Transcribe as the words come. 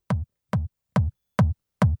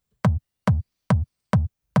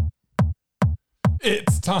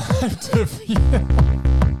It's time to feel.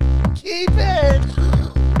 Keep it.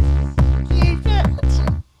 Keep it.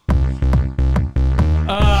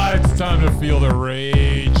 It's time to feel the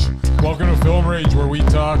rage. Welcome to Film Rage, where we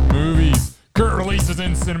talk movies, current releases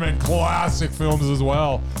in cinema, and classic films as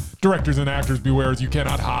well. Directors and actors, beware, as you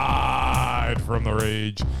cannot hide from the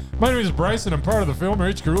rage. My name is Bryce, and I'm part of the Film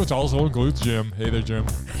Rage crew, which also includes Jim. Hey there, Jim.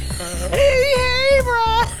 Hey,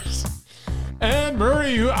 Bryce. And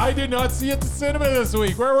Murray, who I did not see at the cinema this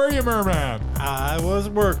week. Where were you, Merman? I was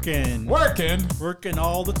working. Working? Working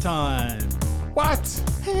all the time. What?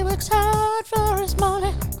 He works hard for his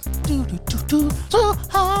money. So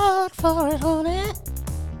hard for it, honey.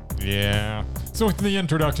 Yeah. So with the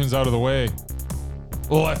introductions out of the way,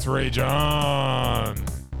 let's rage on.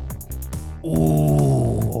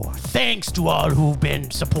 Ooh, thanks to all who've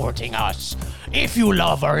been supporting us. If you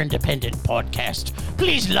love our independent podcast,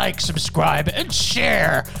 please like, subscribe, and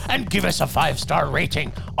share, and give us a 5-star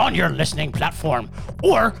rating on your listening platform.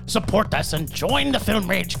 Or support us and join the Film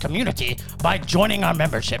Rage community by joining our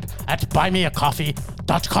membership at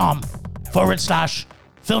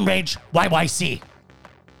buymeacoffee.com/Film Rage YYC.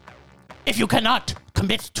 If you cannot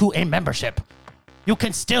commit to a membership, you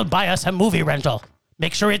can still buy us a movie rental.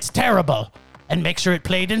 Make sure it's terrible, and make sure it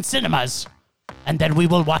played in cinemas, and then we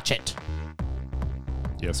will watch it.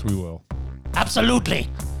 Yes, we will. Absolutely.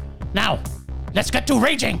 Now, let's get to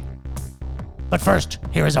raging. But first,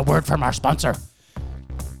 here is a word from our sponsor.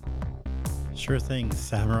 Sure thing,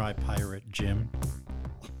 Samurai Pirate Jim.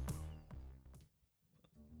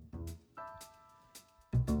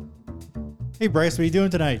 Hey Bryce, what are you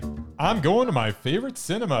doing tonight? I'm going to my favorite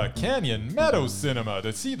cinema, Canyon Meadows Cinema,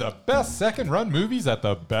 to see the best second-run movies at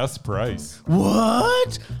the best price.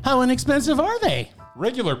 What? How inexpensive are they?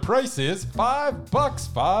 Regular price is $5,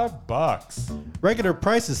 $5. Regular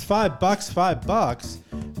price is $5.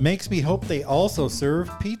 Makes me hope they also serve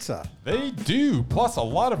pizza. They do, plus a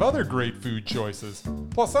lot of other great food choices.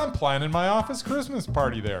 Plus, I'm planning my office Christmas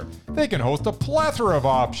party there. They can host a plethora of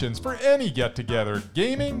options for any get-together.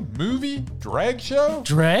 Gaming, movie, drag show.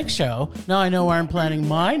 Drag show? Now I know where I'm planning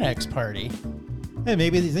my next party. Hey,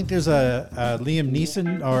 maybe you think there's a Liam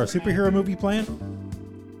Neeson or a superhero movie planned?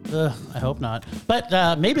 I hope not.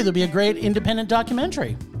 But maybe there'll be a great independent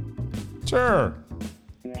documentary. Sure.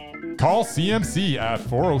 Call CMC at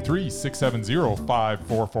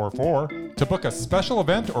 403-670-5444 to book a special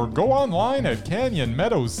event or go online at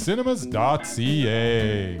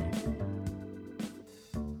canyonmeadowscinemas.ca.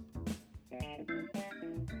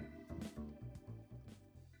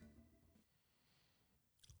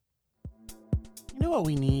 You know what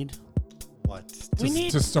we need? What?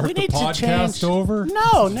 To start we the need to podcast change. over?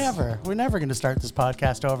 No, never. We're never going to start this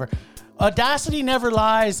podcast over. Audacity never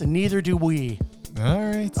lies, and neither do we. All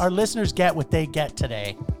right. Our listeners get what they get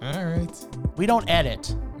today. All right. We don't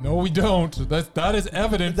edit. No, we don't. That is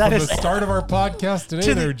evident That from is the start of our podcast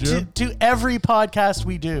today there, Jim. To every podcast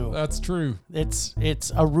we do. That's true. It's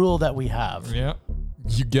a rule that we have. Yeah.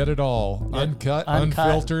 You get it all. Uncut,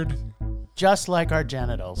 unfiltered. Just like our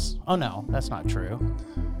genitals. Oh, no, that's not true.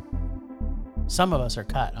 Some of us are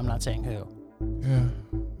cut. I'm not saying who. Yeah.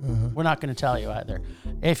 We're not going to tell you either.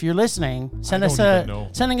 If you're listening, sending us a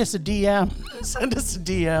DM. Send us a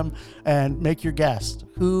DM and make your guess.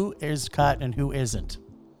 Who is cut and who isn't?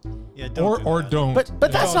 Yeah, don't.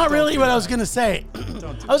 But that's not really what I was going to say.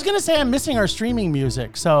 I was going to say I'm missing our streaming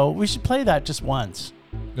music, so we should play that just once.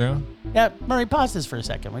 Yeah. Yeah, Murray, pause this for a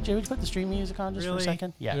second. Would you put the streaming music on just for a Really?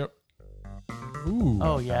 second? Yeah. Yep. Ooh.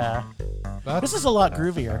 Oh, yeah. That's, This is a lot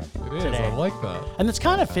groovier it is. today. I like that. And this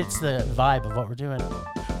kind of fits the vibe of what we're doing.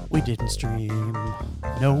 We didn't stream.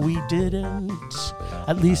 No, we didn't.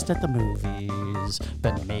 At least at the movies.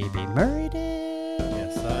 But maybe Murray did.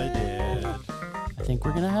 Yes, I did. I think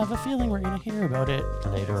we're going to have a feeling we're going to hear about it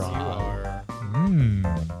later You on.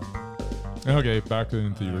 are. Okay, back to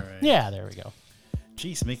the theater. All right. Yeah, there we go.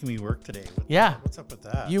 Jeez, making me work today. Yeah. What's up with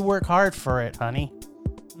that? You work hard for it, honey.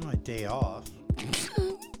 My day off.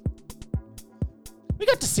 We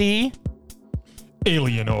got to see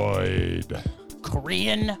Alienoid.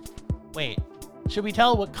 Korean. Wait, should we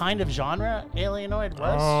tell what kind of genre Alienoid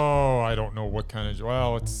was? Oh, I don't know what kind of.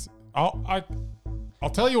 Well, it's. I'll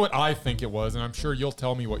tell you what I think it was, and I'm sure you'll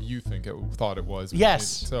tell me what you thought it was. Yes.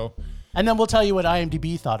 So And then we'll tell you what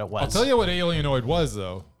IMDb thought it was. I'll tell you what Alienoid was,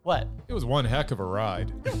 though. What? It was one heck of a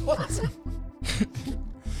ride.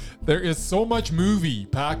 There is so much movie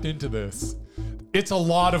packed into this. It's a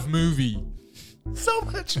lot of movie. So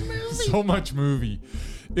much movie. So much movie.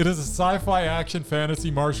 It is a sci-fi action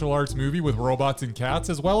fantasy martial arts movie with robots and cats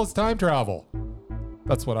as well as time travel.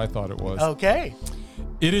 That's what I thought it was. Okay.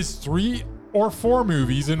 It is 3 or 4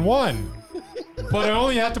 movies in one. but I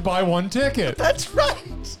only had to buy one ticket. That's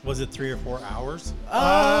right. Was it 3 or 4 hours?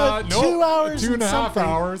 Nope, 2 hours. 2.5 something.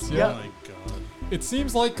 hours. Oh Yeah. my god. It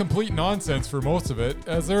seems like complete nonsense for most of it,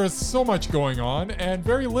 as there is so much going on and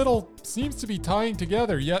very little seems to be tying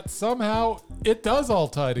together, yet somehow it does all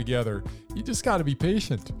tie together. You just gotta be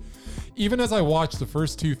patient. Even as I watched the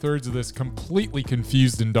first 2/3 of this completely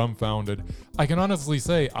confused and dumbfounded, I can honestly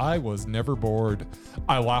say I was never bored.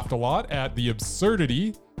 I laughed a lot at the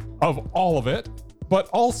absurdity of all of it, but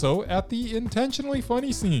also at the intentionally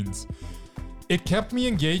funny scenes. It kept me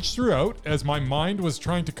engaged throughout as my mind was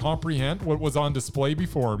trying to comprehend what was on display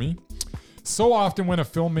before me. So often when a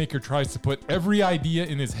filmmaker tries to put every idea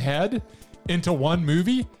in his head into one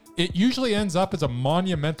movie, it usually ends up as a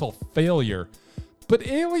monumental failure. But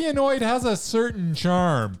Alienoid has a certain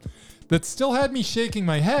charm that still had me shaking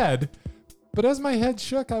my head, but as my head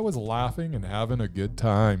shook, I was laughing and having a good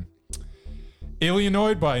time.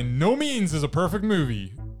 Alienoid by no means is a perfect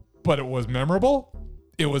movie, but it was memorable,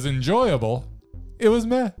 it was enjoyable, it was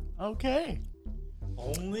meh. Okay.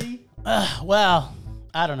 Only? Well,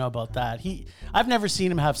 I don't know about that. I've never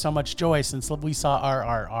seen him have so much joy since we saw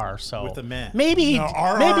RRR. So With the man. maybe No,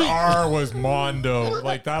 RRR was Mondo.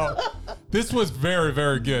 Like that. This was very,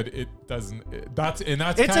 very good. It doesn't. That's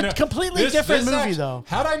It's kinda, a completely different movie, though.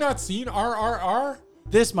 Had I not seen RRR,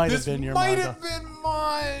 this might have this been your might Mondo. have been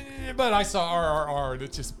mine. But I saw RRR.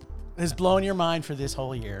 That just. Has blown your mind for this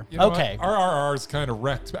whole year. You know Okay. what? RRR's kind of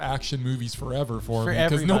wrecked action movies forever for me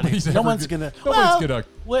because Everybody. No one's gonna.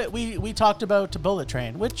 We talked about Bullet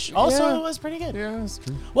Train, which also Yeah. was pretty good. Yeah, that's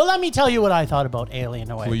true. Well, let me tell you what I thought about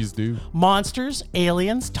Alienoid. Please do. Monsters,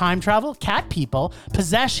 aliens, time travel, cat people,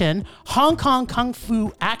 possession, Hong Kong kung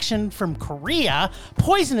fu action from Korea,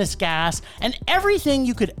 poisonous gas, and everything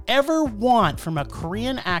you could ever want from a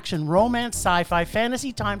Korean action, romance, sci-fi,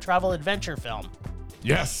 fantasy, time travel, adventure film.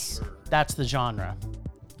 Yes. That's the genre.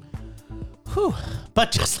 Whew.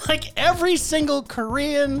 But just like every single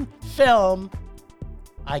Korean film,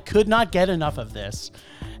 I could not get enough of this.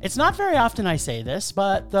 It's not very often I say this,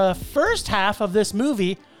 but the first half of this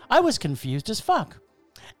movie, I was confused as fuck.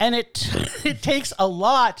 And it takes a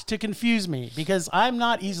lot to confuse me because I'm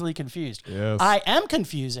not easily confused. Yes. I am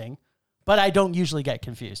confusing, but I don't usually get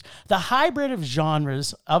confused. The hybrid of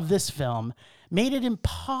genres of this film made it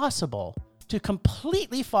impossible to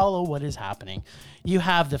completely follow what is happening. You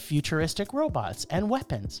have the futuristic robots and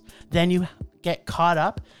weapons. Then you get caught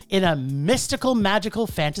up in a mystical, magical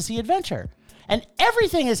fantasy adventure. And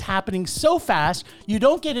everything is happening so fast, you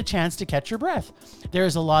don't get a chance to catch your breath.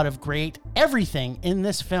 There's a lot of great everything in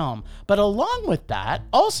this film. But along with that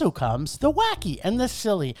also comes the wacky and the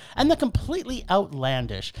silly and the completely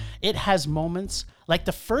outlandish. It has moments like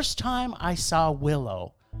the first time I saw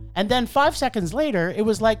Willow. And then 5 seconds later, it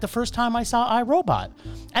was like the first time I saw iRobot.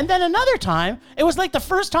 And then another time, it was like the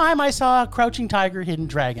first time I saw Crouching Tiger, Hidden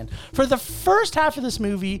Dragon. For the first half of this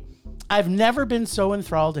movie, I've never been so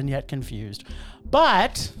enthralled and yet confused.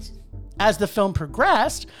 But as the film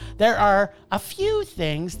progressed, there are a few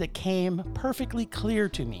things that came perfectly clear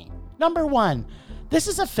to me. Number one, this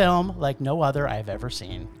is a film like no other I've ever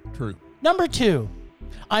seen. True. Number two,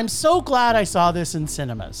 I'm so glad I saw this in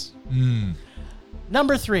cinemas.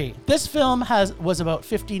 Number three, this film was about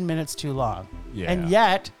 15 minutes too long. Yeah. And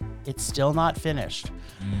yet, it's still not finished.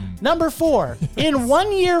 Number four, in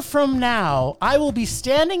 1 year from now, I will be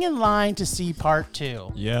standing in line to see part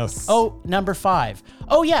two. Yes. Oh, number five.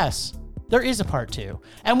 Oh, yes, there is a part two.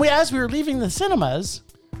 And as we were leaving the cinemas,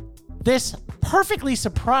 this perfectly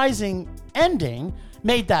surprising ending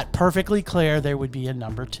made that perfectly clear there would be a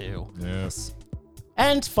number two. Yes.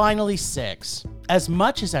 And finally, six. As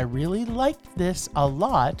much as I really liked this a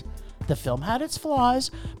lot, the film had its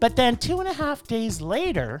flaws, but then 2.5 days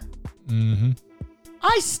later,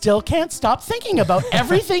 I still can't stop thinking about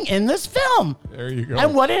everything in this film There you go.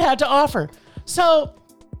 and what it had to offer. So,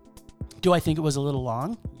 do I think it was a little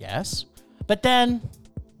long? Yes. But then,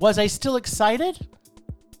 was I still excited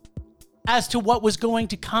as to what was going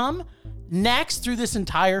to come next through this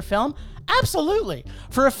entire film? Absolutely.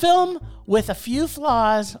 For a film with a few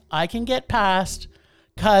flaws, I can get past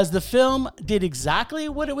because the film did exactly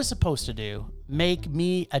what it was supposed to do. Make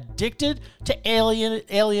me addicted to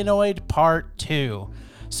Alienoid Part 2.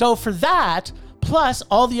 So for that, plus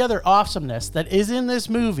all the other awesomeness that is in this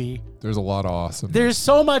movie, There's a lot of awesome. there's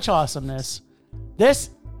so much awesomeness.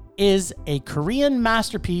 This is a Korean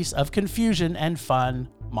masterpiece of confusion and fun,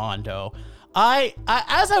 Mondo. I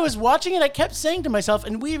as I was watching it, I kept saying to myself,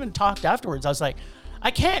 and we even talked afterwards, I was like,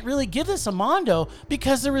 I can't really give this a Mondo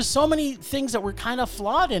because there was so many things that were kind of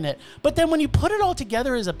flawed in it. But then when you put it all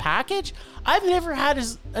together as a package, I've never had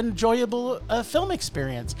as enjoyable a film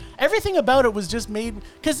experience. Everything about it was just made,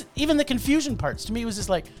 because even the confusion parts, to me, was just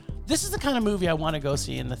like, this is the kind of movie I want to go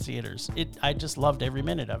see in the theaters. I just loved every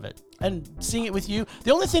minute of it. And seeing it with you,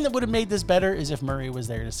 the only thing that would have made this better is if Murray was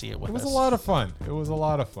there to see it with us. It was a lot of fun. It was a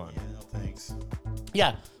lot of fun. Yeah, no thanks.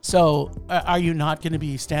 Yeah. So are you not going to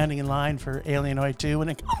be standing in line for Alienoid 2 when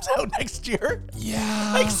it comes out next year?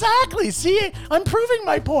 Yeah. Exactly. See, I'm proving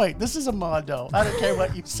my point. This is a Mondo. I don't care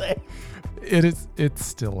what you say. It's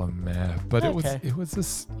still a meh, but Okay. it was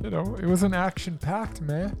this, it was an action-packed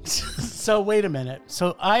meh. So wait a minute.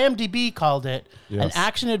 So IMDb called it an Yes.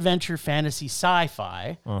 action adventure fantasy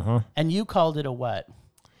sci-fi, and you called it a what?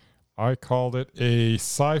 I called it a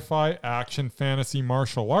sci-fi action fantasy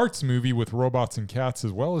martial arts movie with robots and cats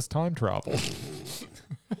as well as time travel.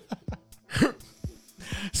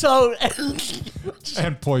 So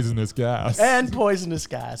And poisonous gas. and poisonous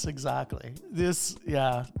gas, exactly. This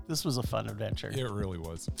was a fun adventure. It really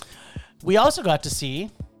was. We also got to see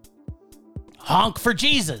Honk for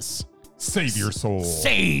Jesus. Save your soul.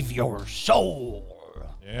 Save your soul.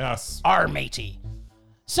 Yes. Our matey.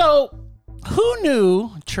 So, who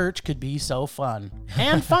knew church could be so fun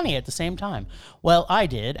and funny at the same time? Well, I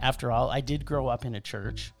did. After all, I did grow up in a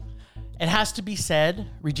church. It has to be said,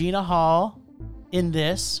 Regina Hall in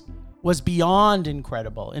this was beyond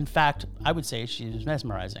incredible. In fact, I would say she was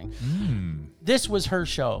mesmerizing. This was her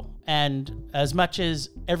show, and as much as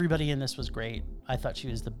everybody in this was great, I thought she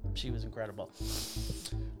was incredible.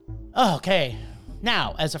 Okay,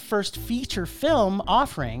 now as a first feature film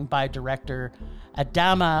offering by director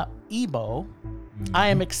Adama Ebo, I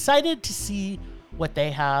am excited to see what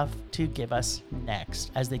they have to give us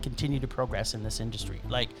next as they continue to progress in this industry.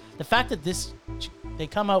 Like the fact that they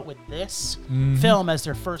come out with this film as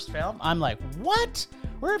their first film, I'm like, what?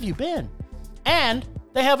 Where have you been? And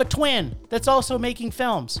they have a twin that's also making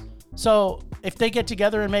films. So if they get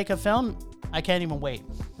together and make a film, I can't even wait.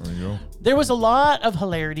 There you go. There was a lot of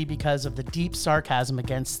hilarity because of the deep sarcasm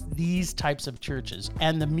against these types of churches,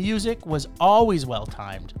 and the music was always well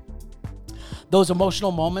timed. Those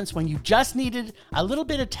emotional moments when you just needed a little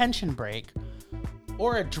bit of tension break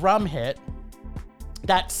or a drum hit,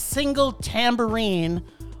 that single tambourine,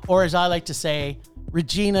 or as I like to say,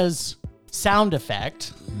 Regina's sound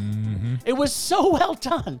effect, it was so well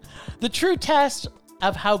done. The true test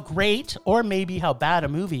of how great or maybe how bad a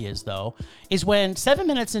movie is, though, is when 7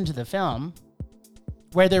 minutes into the film,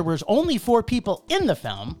 where there was only 4 people in the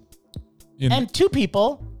film, and 2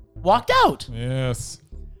 people walked out. Yes.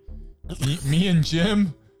 Me and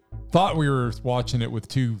Jim thought we were watching it with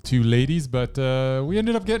two ladies, but we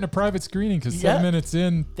ended up getting a private screening because 7 minutes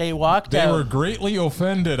in, They walked they out. were greatly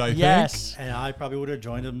offended, I Yes. And I probably would have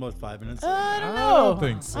joined them about 5 minutes. I don't I know. don't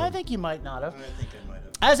think so. I think you might not have. I think I might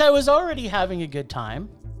have. As I was already having a good time,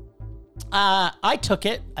 I took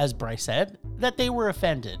it, as Bryce said, that they were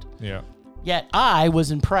offended. think. Yeah. Yet I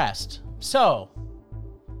was impressed. So,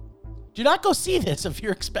 do not go see this if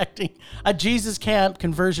you're expecting a Jesus Camp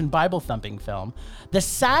conversion Bible thumping film. The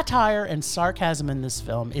satire and sarcasm in this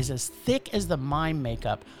film is as thick as the mime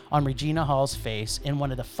makeup on Regina Hall's face in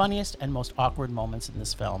one of the funniest and most awkward moments in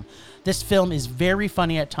this film. This film is very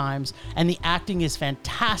funny at times, and the acting is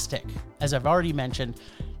fantastic, as I've already mentioned,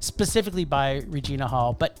 specifically by Regina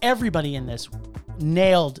Hall, but everybody in this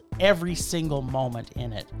nailed every single moment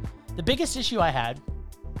in it. The biggest issue I had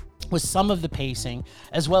was some of the pacing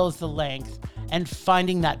as well as the length, and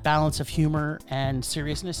finding that balance of humor and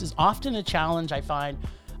seriousness is often a challenge, I find.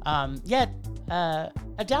 Yet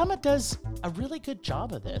Adama does a really good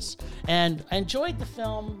job of this, and I enjoyed the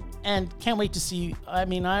film and can't wait to see. I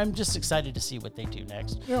mean, I'm just excited to see what they do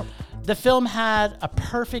next. Yep. The film had a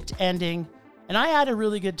perfect ending, and I had a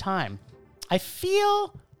really good time. I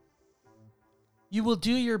feel you will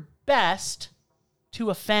do your best to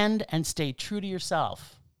offend and stay true to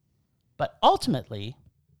yourself. But ultimately,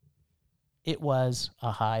 it was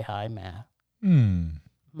a high meh.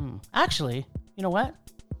 Actually, you know what?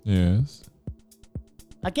 Yes.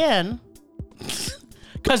 Again,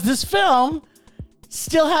 because this film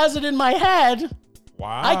still has it in my head,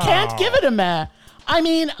 Wow. I can't give it a meh. I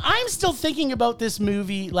mean, I'm still thinking about this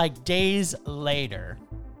movie like days later.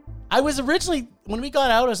 I was originally, when we got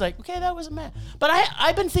out, I was like, okay, that was a meh. But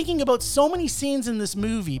I've been thinking about so many scenes in this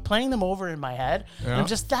movie, playing them over in my head. Yeah. And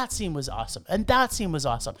just that scene was awesome. And that scene was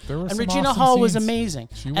awesome. There were and some Regina awesome Hall was scenes. amazing.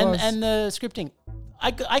 She and, was. And the scripting.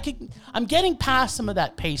 I'm getting past some of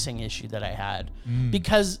that pacing issue that I had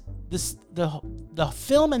because the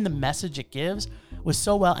film and the message it gives was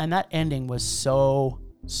so well, and that ending was so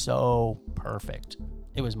perfect.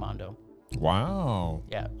 It was Mondo. Wow.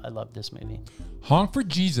 Yeah, I love this movie. Honk for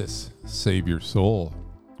Jesus, Save Your Soul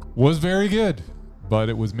was very good, but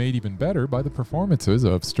it was made even better by the performances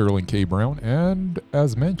of Sterling K. Brown and,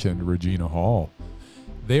 as mentioned, Regina Hall.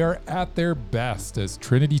 They are at their best as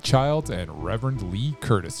Trinity Childs and Reverend Lee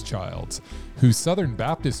Curtis Childs, whose Southern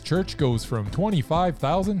Baptist Church goes from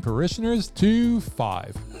 25,000 parishioners to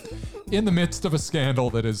 5. In the midst of a scandal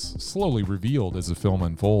that is slowly revealed as the film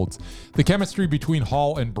unfolds, the chemistry between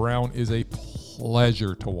Hall and Brown is a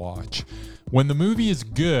pleasure to watch. When the movie is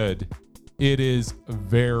good, it is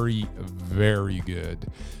very, very good.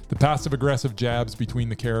 The passive-aggressive jabs between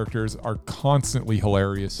the characters are constantly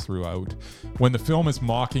hilarious throughout. When the film is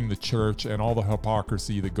mocking the church and all the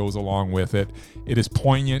hypocrisy that goes along with it, it is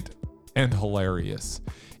poignant and hilarious.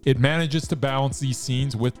 It manages to balance these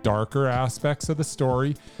scenes with darker aspects of the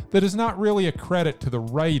story that is not really a credit to the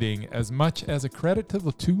writing as much as a credit to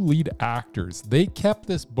the two lead actors. They kept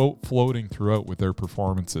this boat floating throughout with their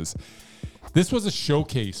performances. This was a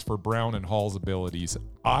showcase for Brown and Hall's abilities.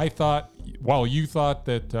 I thought, while you thought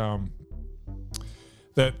that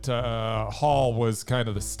Hall was kind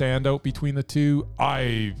of the standout between the two,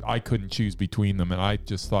 I couldn't choose between them, and I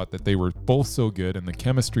just thought that they were both so good, and the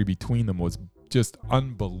chemistry between them was just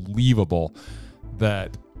unbelievable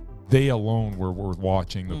that they alone were worth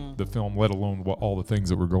watching the film, let alone all the things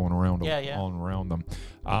that were going around all around them.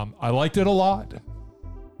 I liked it a lot.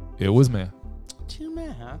 It was meh. Too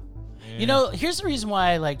meh, huh? Yeah. You know, here's the reason why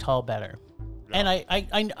I liked Hall better. Yeah.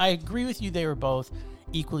 And I agree with you, they were both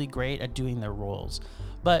equally great at doing their roles.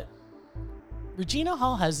 But Regina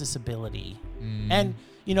Hall has this ability. And,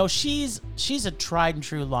 you know, she's a tried and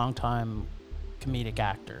true long-time comedic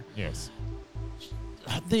actor. Yes.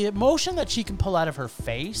 The emotion that she can pull out of her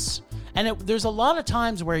face, and there's a lot of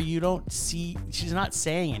times where you don't see, she's not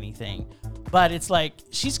saying anything, but it's like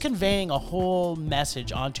she's conveying a whole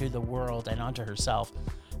message onto the world and onto herself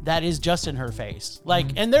that is just in her face. Like,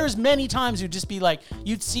 and there's many times you'd just be like,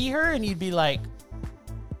 you'd see her and you'd be like,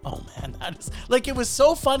 oh man, that is, like, it was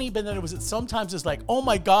so funny, but then it was sometimes it's like, oh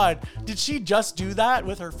my God, did she just do that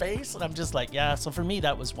with her face? And I'm just like, yeah. So for me,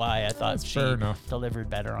 that was why I thought she delivered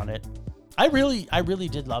better on it. I really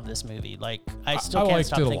did love this movie. Like, I still can't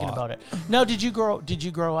stop thinking about it. Now, did you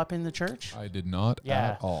grow up in the church? I did not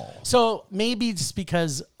at all. So maybe just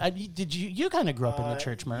because you kind of grew up in the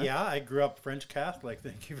church, Mark? Yeah, I grew up French Catholic.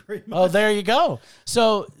 Thank you very much. Oh, there you go.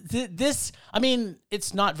 So this, I mean,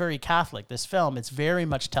 it's not very Catholic, this film. It's very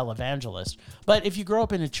much televangelist. But if you grow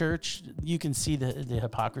up in a church, you can see the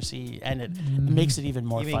hypocrisy, and it makes it even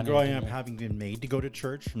more funny. Even growing up having been made to go to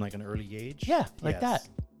church from like an early age? Yeah, like that.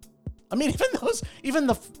 I mean, even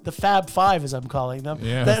the Fab Five, as I'm calling them,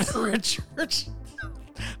 that are in church.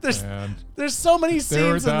 There's so many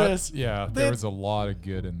scenes in this. Yeah, there was a lot of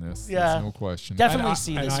good in this. Yeah, there's no question. Definitely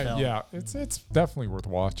see this film. Yeah, it's definitely worth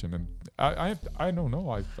watching. And I don't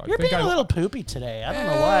know. You're being a little poopy today. I don't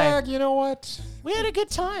know why. You know what? We had a good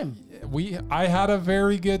time. I had a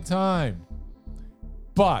very good time,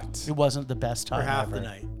 but it wasn't the best time for half ever. the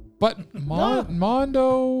night. But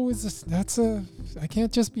Mondo is I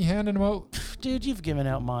can't just be handing them out. Dude, you've given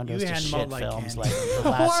out Mondos to shit like films candy.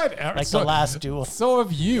 like the last Duel. So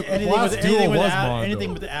have you.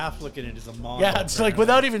 Anything with Affleck in it is a Mondo. Yeah, it's like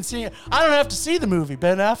without even seeing it. I don't have to see the movie.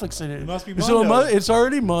 Ben Affleck's in it. It must be Mondo. So it's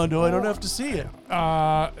already Mondo. I don't have to see it.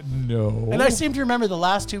 No. And I seem to remember the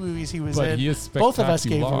last two movies he was in. He is both of us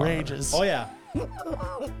gave rages. Oh yeah.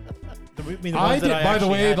 I did. By the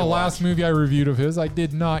way, the last movie I reviewed of his, I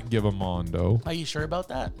did not give a Mondo. Are you sure about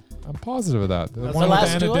that? I'm positive of that. The one with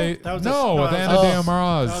Anna with Anna de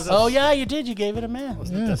Armas. Oh yeah, you did. You gave it a meh.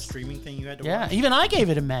 Wasn't it the streaming thing you had to watch? Yeah, even I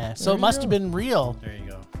gave it a meh. So it must have been real. There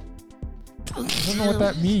you go. I don't know what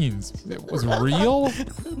that means. It was real?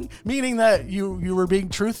 Meaning that you were being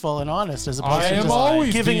truthful and honest as opposed to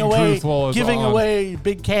always giving away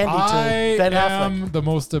big candy to Ben Affleck. I am the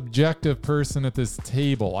most objective person at this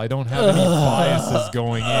table. I don't have any biases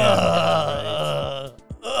going in.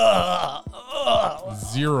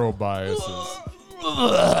 Zero biases.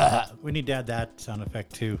 We need to add that sound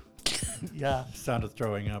effect too. Yeah. Sound of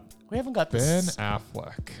throwing up. We haven't got Ben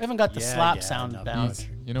Affleck. We haven't got the slap sound down.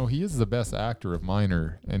 He is the best actor of mine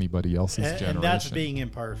or anybody else's generation. And that's being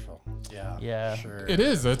impartial. Yeah. Sure. It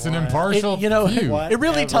is. It's an impartial view. It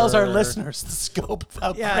really tells our listeners the scope of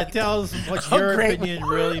how great, it tells what your opinion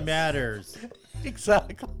really matters.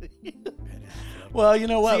 Exactly. Well, you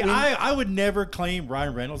know what? See, I would never claim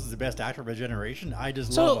Ryan Reynolds is the best actor of a generation. I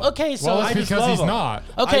just love him. Okay, so it's because he's not.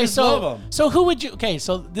 Okay, so who would you? Okay,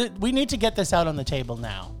 so we need to get this out on the table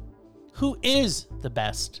now. Who is the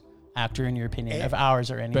best actor in your opinion of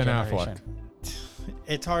ours or any Ben generation? Affleck.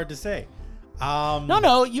 It's hard to say.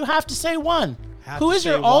 No, you have to say one. Who is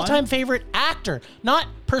your all-time favorite actor? Not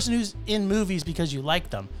person who's in movies because you like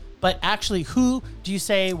them, but actually, who do you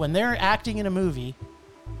say when they're acting in a movie?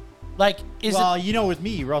 Like, with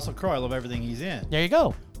me, Russell Crowe, I love everything he's in. There you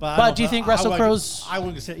go. But do you think Russell Crowe's? I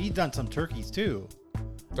wouldn't say he's done some turkeys too.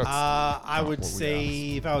 I would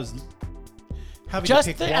say if I was having just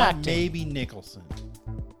to pick the one, acting. Maybe Nicholson.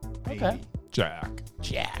 Maybe. Oh, Jack.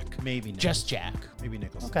 Maybe Nicholson. Just Jack. Maybe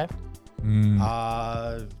Nicholson. Okay.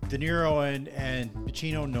 De Niro and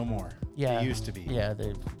Pacino, no more. Yeah. They used to be. Yeah,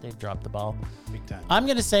 they've dropped the ball. Big time. I'm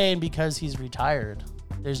gonna say, and because he's retired,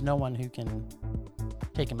 there's no one who can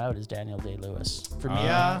take him out as Daniel Day-Lewis. For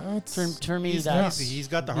me, for me, he's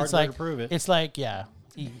got the hardware to prove it. It's like, yeah.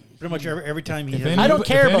 Pretty much every time he. I don't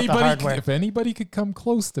care about the hardware. If anybody could come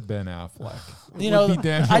close to Ben Affleck, it would be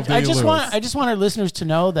Daniel I Day-Lewis. I just want our listeners to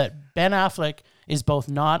know that Ben Affleck is both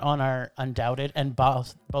not on our undoubted and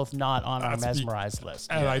both not on our mesmerized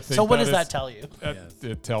list. And I think so what does that tell you?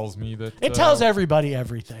 It tells me that it tells everybody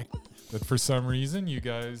everything. That for some reason you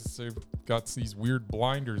guys have got these weird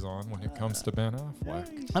blinders on when it comes to Ben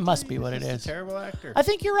Affleck. That must be what it is. A terrible actor. I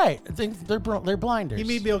think you're right. I think they're blinders. He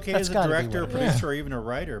may be okay as a director, producer, or even a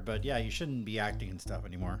writer, but yeah, you shouldn't be acting and stuff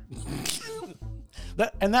anymore.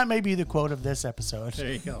 That may be the quote of this episode.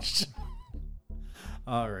 There you go.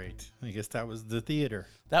 All right. I guess that was the theater.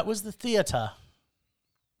 That was the theater.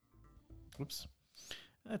 Oops.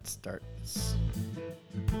 Let's start this.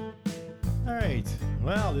 All right.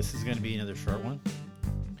 Well, this is going to be another short one.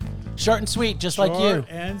 Short and sweet, just like you. Short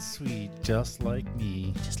and sweet, just like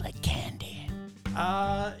me. Just like candy.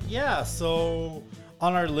 Yeah, so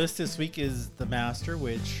on our list this week is The Master,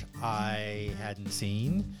 which I hadn't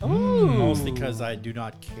seen. Ooh. Mostly because I do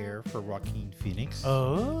not care for Joaquin Phoenix.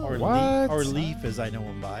 Oh. Or Leaf, as I know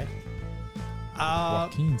him by.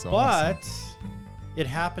 Joaquin's but awesome. it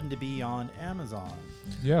happened to be on Amazon.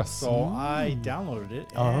 Yes. So I downloaded it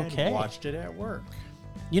and watched it at work.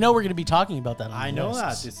 You know we're going to be talking about that on I the know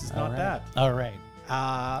lists. that. This is not that. All right.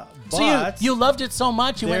 But so you loved it so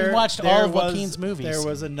much you went and watched all of Joaquin's movies. There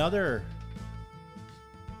was another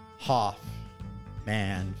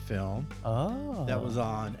Hoffman film that was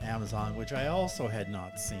on Amazon, which I also had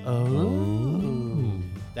not seen. Oh.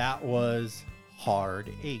 That was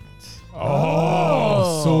Hard 8.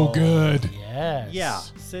 Oh, so good. Yes. Yeah,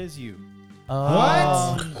 says you.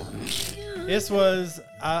 Oh. What? This was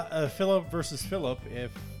Philip versus Philip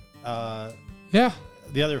if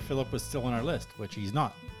the other Philip was still on our list, which he's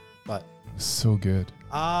not. But so good.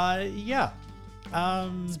 Yeah.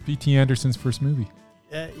 It's B.T. Anderson's first movie.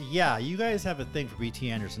 Yeah, you guys have a thing for B.T.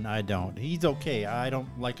 Anderson. I don't. He's okay. I don't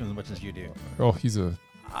like him as much as you do. Oh, he's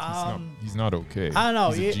not okay. I don't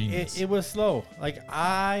know. He's a genius. It was slow. Like,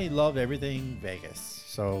 I love everything Vegas.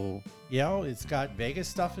 So, it's got Vegas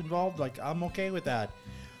stuff involved. Like, I'm okay with that.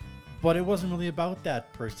 But it wasn't really about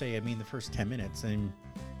that per se. I mean, the first 10 minutes. And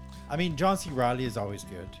I mean, John C. Reilly is always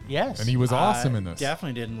good. Yes. And he was awesome in this.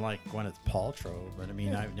 Definitely didn't like Gwyneth Paltrow, but I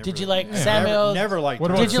mean, I've never. Did you like Samuel? Never liked. What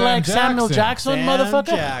her. about Did you Sam like Samuel Jackson, Sam motherfucker?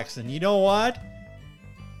 Jackson. You know what?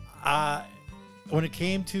 When it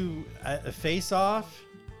came to a face-off,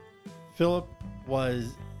 Philip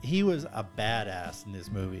was a badass in this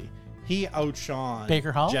movie. He outshone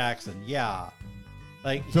Baker Hall? Jackson. Yeah.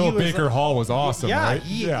 Like Philip Baker Hall was awesome, right?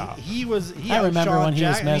 He was. He I remember outshone when he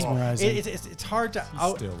was Jackson. mesmerizing. It's hard to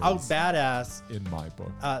out still is. badass In my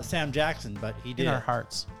book. Sam Jackson, but he did, In our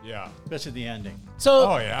hearts. Yeah. especially the ending. So,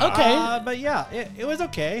 Oh, yeah. okay. But yeah, it was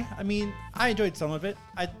okay. I mean, I enjoyed some of it.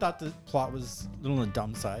 I thought the plot was a little on the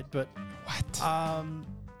dumb side, but What?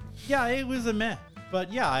 yeah, it was a meh.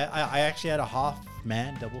 But yeah, I actually had a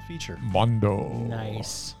Hoffman double feature. Mondo.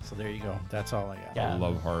 Nice. So there you go. That's all I got. Yeah. I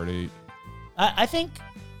love Hard 8. I think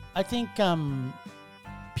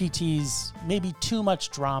PT's maybe too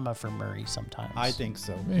much drama for Murray sometimes. I think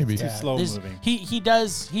so. Maybe. It's too slow There's- moving. He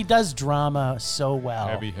does drama so well.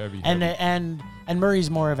 Heavy. And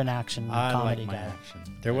Murray's more of an action I comedy like my guy. action.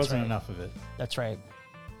 There wasn't right. enough of it, That's right.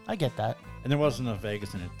 I get that. and there wasn't enough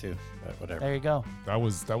Vegas in it too. But whatever. There you go. That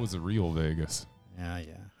was a real Vegas. Yeah.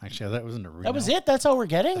 Actually, that wasn't a real. That was it. That's all we're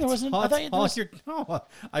getting. There wasn't. I thought No,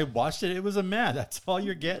 I watched it. It was a meh. That's all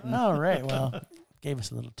you're getting. All right. Well, gave us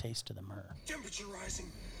a little taste of the myrrh. Temperature rising.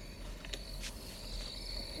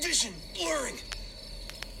 Vision blurring.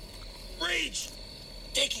 Rage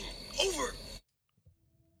taking over.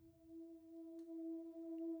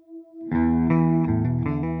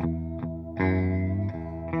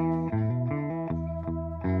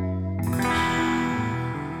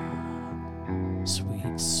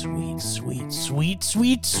 Sweet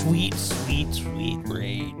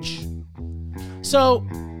rage. So,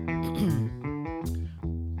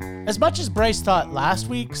 as much as Bryce thought last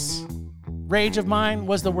week's rage of mine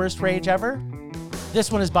was the worst rage ever, this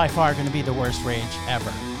one is by far going to be the worst rage ever.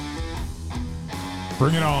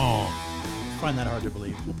 Bring it on. I find that hard to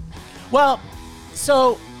believe. Well,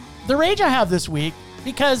 so the rage I have this week,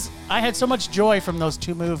 because I had so much joy from those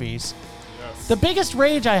two movies, the biggest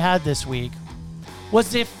rage I had this week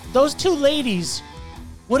was if those two ladies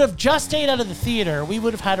would have just stayed out of the theater, we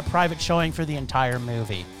would have had a private showing for the entire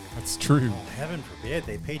movie. That's true. Oh, heaven forbid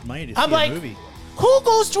they paid money to I'm see like, a movie. who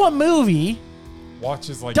goes to a movie,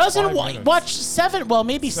 Watches like doesn't 5 minutes. watch seven, well,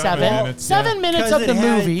 maybe 7 seven, minutes, seven yeah. minutes 'Cause of the it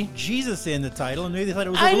had movie? Jesus in the title, and maybe they thought it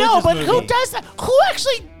was a I know, religious but movie. who does that? Who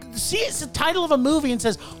actually sees the title of a movie and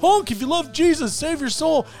says, "Honk, if you love Jesus, save your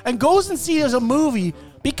soul," and goes and sees a movie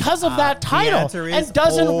because of that the title answer is and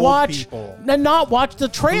doesn't old watch people. and not watch the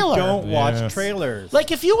Who trailer? don't watch Yes. trailers.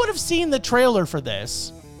 Like, if you would have seen the trailer for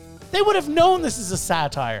this, they would have known this is a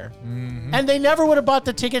satire, and they never would have bought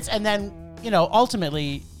the tickets. And then,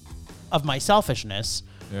 ultimately, of my selfishness,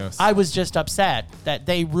 Yes. I was just upset that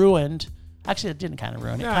they ruined. Actually, it didn't kind of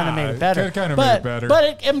ruin it. Kind of made it better. It kind of but, made it better.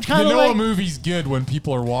 But I'm kind You of know like, a movie's good when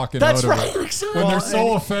people are walking that's out right. of it. Exactly. When they're Well, so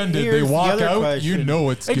and offended, they here's the walk other out, question. you know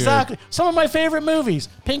it's Exactly. Some of my favorite movies: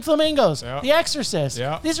 Pink Flamingos, Yeah. The Exorcist.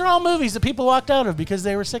 Yeah. These are all movies that people walked out of because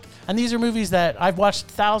they were sick, and these are movies that I've watched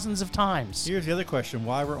thousands of times. Here's the other question: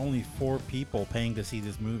 why were only 4 people paying to see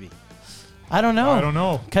this movie? I don't know. I don't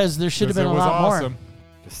know. Because there should have been It a was lot awesome.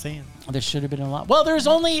 Just saying. more. There should have been a lot. Well, there's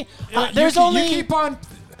only. You keep on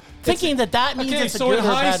thinking that means Okay, it's a so good in or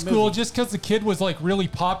a high bad school, movie. just because the kid was like really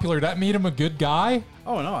popular, that made him a good guy?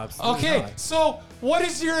 Oh no, absolutely Okay, not. so what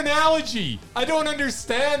is your analogy? I don't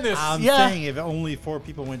understand this. I'm Yeah. saying if only 4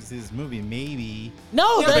 people went to see this movie, maybe.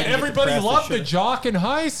 No, Yeah, that, but everybody press loved that the shit- jock in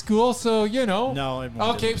high school, so No, it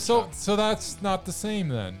won't Okay, be. so that's not the same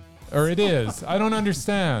then, or it is. I don't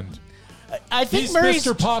understand. I think He's Murray's.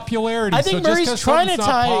 Mr. Popularity. I think so just Murray's 'cause trying to something's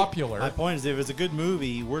tie- not popular. My point is, if it's a good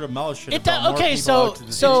movie, word of mouth should have It brought more okay, people so out to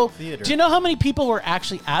the so theater. do you know how many people were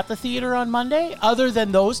actually at the theater on Monday, other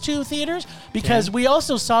than those two theaters? Because we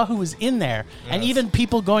also saw who was in there, and Yes. even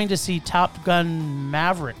people going to see Top Gun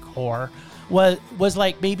Maverick was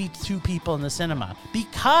like maybe 2 people in the cinema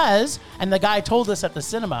because, and the guy told us at the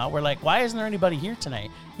cinema, we're like, why isn't there anybody here tonight?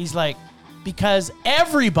 He's like, because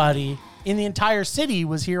everybody in the entire city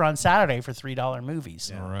was here on Saturday for $3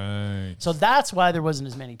 movies. All right. So that's why there wasn't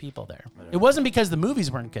as many people there. It wasn't because the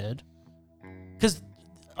movies weren't good. Because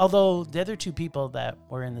although the other 2 people that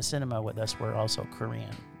were in the cinema with us were also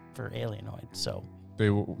Korean for Alienoid. So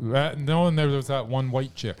No, and there was that one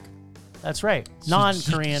white chick. that's right.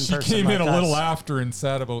 Non-Korean She person. came like in a little us. after and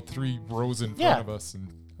sat about 3 rows in front Yeah. of us, and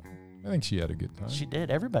I think she had a good time. She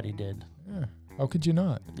did. Everybody did. Yeah. How could you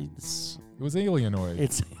not? It's It was Alienoid.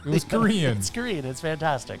 it's It was Korean. It's Korean. It's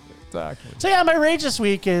fantastic. Exactly. So yeah, my rage this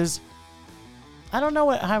week is I don't know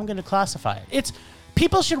how I'm going to classify it. It's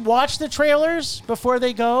people should watch the trailers before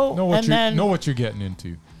they go, Know what and you then know what you're getting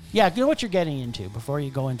into. yeah, know what you're getting into before you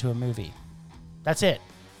go into a movie. That's it.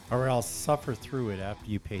 Or else suffer through it after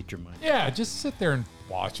you paid your money. Yeah, just sit there and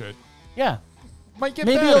watch it. Yeah. Might get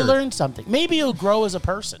Maybe better. you'll learn something. Maybe you'll grow as a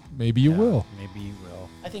person. Maybe you will. Maybe you will.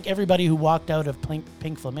 I think everybody who walked out of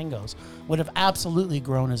Pink Flamingos would have absolutely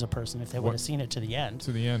grown as a person if they would What? have seen it to the end.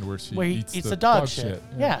 To the end where she Where he eats eats the the dog shit.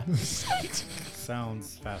 Yeah.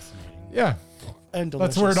 Sounds fascinating. Yeah. And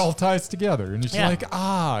delicious. That's where it all ties together. And it's Yeah. like,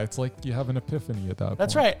 it's like you have an epiphany at that point.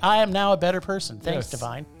 That's right. I am now a better person. Thanks, Yes.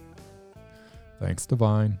 Divine. Thanks,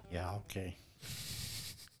 Divine. Yeah, okay.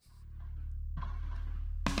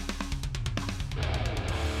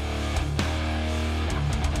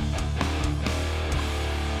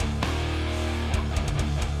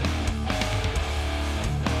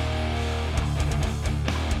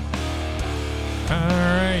 All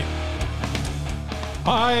right.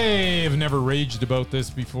 I've never raged about this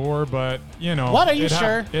before, but What, are you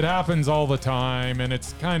sure? It happens all the time, and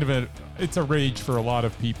it's kind of it's a rage for a lot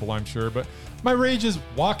of people, I'm sure. But my rage is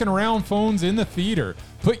walking around phones in the theater.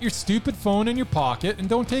 Put your stupid phone in your pocket and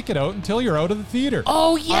don't take it out until you're out of the theater.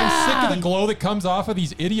 Oh, yeah. I'm sick of the glow that comes off of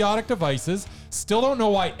these idiotic devices. Still don't know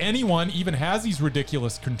why anyone even has these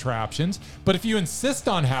ridiculous contraptions. But if you insist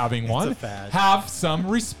on having one, a fad. have some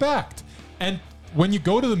respect. And when you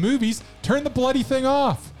go to the movies, turn the bloody thing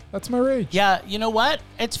off. That's my rage. Yeah, you know what?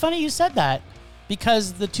 It's funny you said that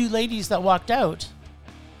because the 2 ladies that walked out,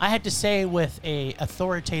 I had to say with a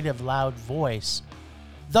authoritative, loud voice,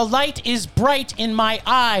 "The light is bright in my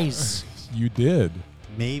eyes." You did.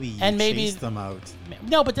 Maybe you And maybe- chased them out.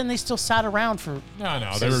 No, but then they still sat around for No,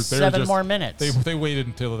 they they were seven just, more minutes. They waited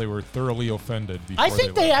until they were thoroughly offended. Before I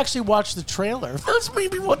think they left. actually watched the trailer. That's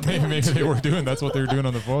maybe what they Maybe they were doing. That's what they were doing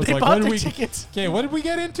on the phone. It's They like, bought what did the we? tickets. Okay, what did we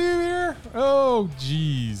get into here? Oh,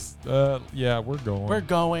 geez. Yeah, we're going. We're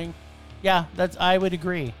going. Yeah, I would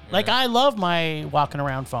agree. Like, I love my walking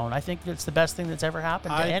around phone. I think it's the best thing that's ever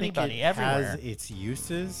happened to I anybody think it everywhere. has its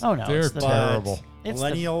uses. Oh no, They're it's the terrible. It's the-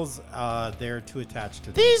 Millennials, they're too attached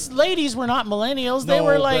to them. These ladies were not millennials. They No,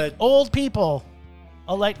 were like but- old people.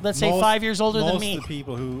 Like, let's say Most- 5 years older than most me. of the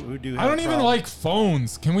people who do have I don't even problems- like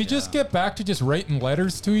phones. Can we just get back to just writing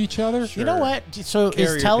letters to each other? Sure. You know what? So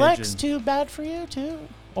Carrier is telex pigeon. too bad for you too,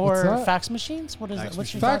 What's or that? fax machines? What is Fax it?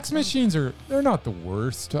 What's your Fax thoughts? machines they're not the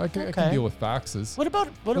worst. I can Okay. deal with faxes. What about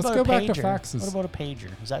Let's a go pager? back to faxes. What about a pager?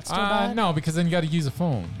 Is that still bad? No, because then you got to use a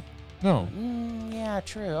phone. No. Yeah,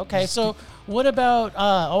 true. Okay, so what about?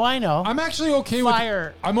 Oh, I know. I'm actually okay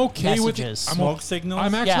Fire with. I'm okay messages. with. Smoke signals?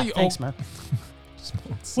 I'm yeah, actually. thanks, man.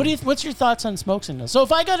 Smoke What's your thoughts on smoke signals? So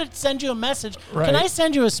if I got to send you a message, Right. can I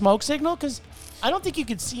send you a smoke signal? Because I don't think you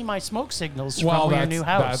could see my smoke signals Well, from your that's- new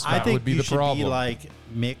house. that's- I That think would be you the should problem. be like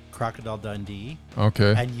Mick Crocodile Dundee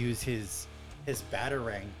Okay. and use his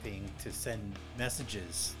Batarang thing to send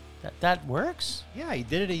messages. That works. Yeah, he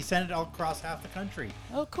did it. He sent it all across half the country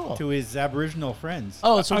Oh, cool. to his Aboriginal friends.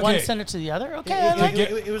 Oh, so one Okay. send it to the other. Okay, I like,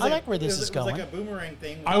 I like where this is It going. was like a boomerang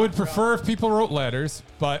thing. I would prefer if people wrote letters,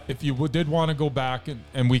 but if you did want to go back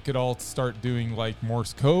and we could all start doing like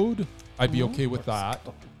Morse code, I'd be okay with that.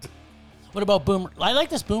 What about boomer? I like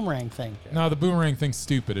this boomerang thing. No, the boomerang thing's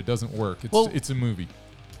stupid. It doesn't work. Well- It's a movie.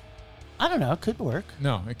 I don't know. It could work.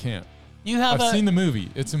 No, it can't. You have I've seen the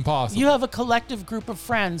movie. It's impossible. You have a collective group of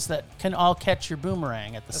friends that can all catch your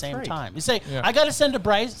boomerang at the same right. time. You say, Yeah. I got to send a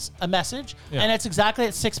Bryce a message, Yeah. and it's exactly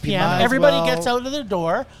at 6 p.m. might as Everybody well- gets out of their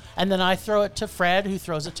door, and then I throw it to Fred, who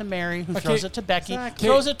throws it to Mary, who Okay, throws it to Becky, exactly.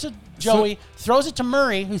 throws it to Joey, throws it to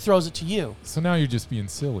Murray, who throws it to you. So now you're just being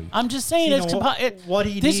silly. I'm just saying, You it's know, what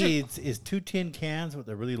he these are- needs is 2 tin cans with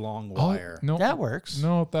a really long Oh, wire. no, That works.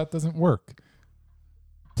 No, that doesn't work.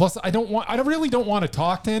 Plus, I really don't want to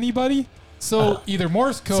talk to anybody. So either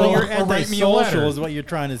Morse code So You're or write me a antisocial letter. is what you're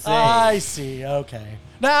trying to say. I see. Okay.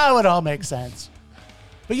 Now it all makes sense.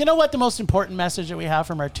 But you know what? The most important message that we have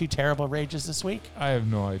from our two terrible rages this week I have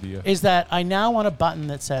no idea. is that I now want a button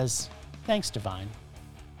that says, "Thanks, Divine."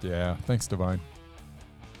 Yeah, thanks, Divine.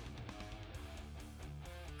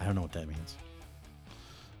 I don't know what that means.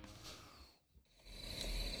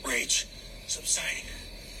 Rage subsiding.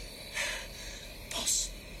 Pulse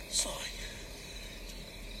slowing.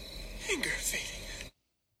 Anger fading.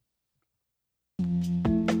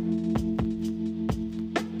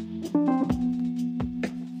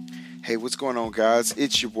 Hey, what's going on, guys?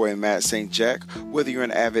 It's your boy Matt St. Jack. Whether you're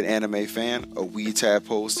an avid anime fan, a wee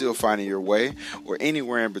tadpole still finding your way, or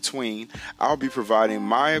anywhere in between, I'll be providing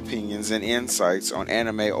my opinions and insights on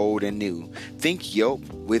anime old and new. Think Yelp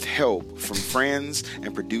with help from friends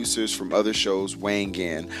and producers from other shows weighing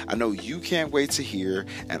in. I know you can't wait to hear,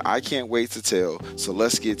 and I can't wait to tell, so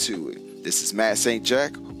let's get to it. This is Matt St.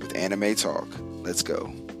 Jack with Anime Talk. Let's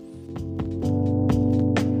go.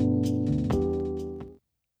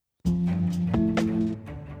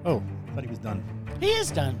 Oh, I thought he was done. He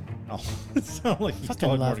is done. Oh, it sounded like he still Fucking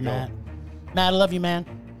had more love to go. Matt. Matt, I love you, man.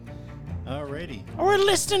 Alrighty, We're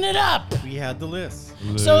listing it up. we had the list.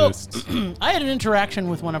 So Lists. I had an interaction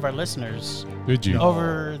with one of our listeners Did you?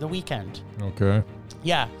 over the weekend. Okay.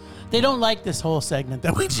 Yeah. They don't like this whole segment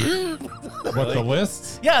that we do. What, the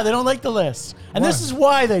lists? Yeah, they don't like the list. And this Why? is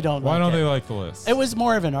why they don't Why like don't it. they like the list? It was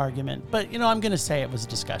more of an argument, but I'm going to say it was a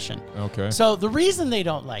discussion. Okay. So the reason they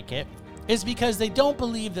don't like it is because they don't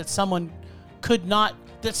believe that someone could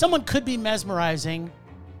be mesmerizing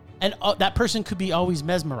and that person could be always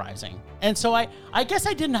mesmerizing. And so I guess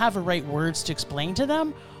I didn't have the right words to explain to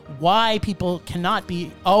them why people cannot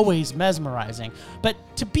be always mesmerizing. But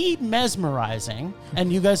to be mesmerizing,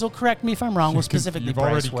 and you guys will correct me if I'm wrong, well, specifically You've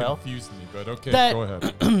Bryce already will. confused me, but okay, That- go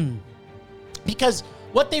ahead. Because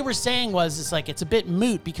what they were saying was, it's like, it's a bit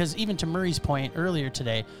moot because even to Murray's point earlier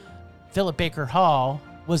today, Philip Baker Hall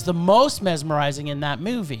was the most mesmerizing in that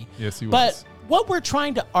movie. Yes, he was. But what we're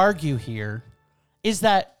trying to argue here is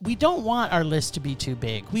that we don't want our list to be too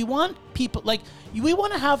big. We want people, we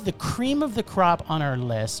want to have the cream of the crop on our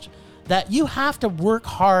list that you have to work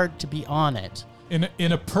hard to be on it.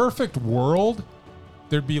 In a perfect world,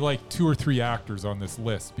 there'd be like 2 or 3 actors on this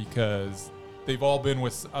list because they've all been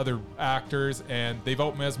with other actors and they've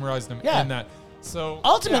out mesmerized them Yeah. in that. So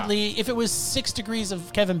Ultimately, if it was 6 degrees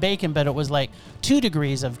of Kevin Bacon, but it was like 2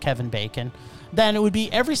 degrees of Kevin Bacon, then it would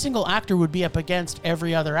be every single actor would be up against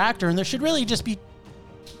every other actor, and there should really just be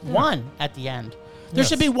One at the end. There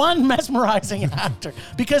should be one mesmerizing actor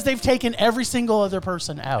because they've taken every single other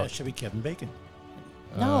person That out. should be Kevin Bacon.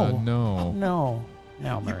 No,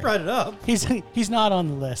 You Murray. brought it up. He's not on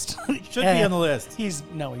the list. Should be on the list. He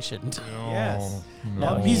shouldn't. Yes.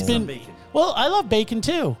 No. He's Some been. bacon. Well, I love bacon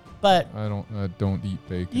too, but I don't eat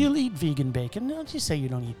bacon. you eat vegan bacon. Don't you say you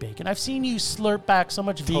don't eat bacon? I've seen you slurp back so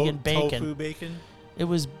much vegan bacon. Tofu bacon. It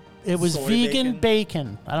was Soy vegan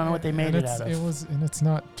bacon. I don't know what they made and it out of. And it's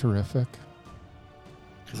not terrific.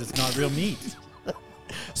 Because it's not real meat.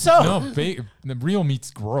 So No, the real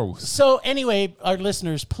meat's gross. So anyway, our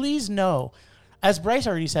listeners, please know, as Bryce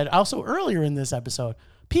already said, also earlier in this episode,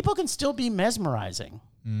 people can still be mesmerizing.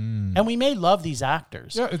 And we may love these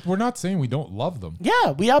actors. Yeah, we're not saying we don't love them.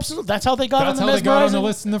 Yeah, we absolutely. That's how they got That's on the how they got on the mesmerizing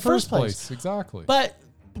list in the first place. Exactly. But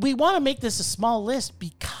we want to make this a small list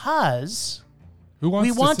because Who wants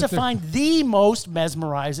we want sit to there- find the most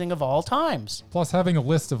mesmerizing of all times. Plus, having a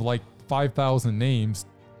list of like 5,000 names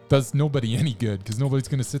does nobody any good because nobody's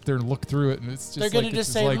going to sit there and look through it, and it's just They're going like, to it's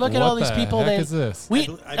just say, like, "Look at all what these the people." heck They is this? we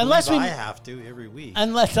I unless we believe I have to every week.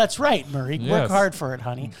 unless that's right, Murray. Work Yes. hard for it,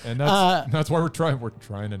 honey. And that's why we're trying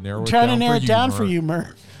to narrow it Trying down to narrow for it you, down Murr. for you,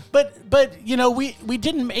 Murr. But you know, we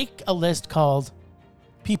didn't make a list called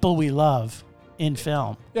people we love in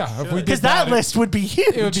film Yeah, if we did because that list would be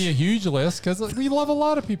huge. it would be a huge list because we love a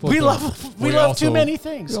lot of people. We so love too also- many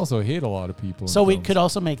things. We also hate a lot of people. So in we films. could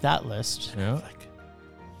also make that list. Yeah.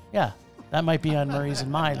 Yeah, that might be on Murray's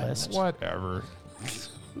and my list. Whatever.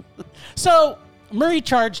 So Murray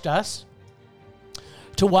charged us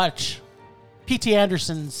to watch P.T.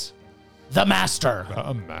 Anderson's The Master.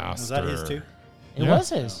 A master. Was that his too? It Yeah. was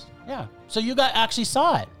his. Yeah. So you actually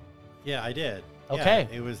saw it. Yeah, I did. Okay.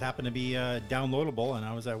 Yeah, it was happened to be downloadable, and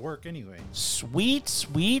I was at work anyway. Sweet,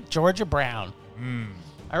 sweet Georgia Brown.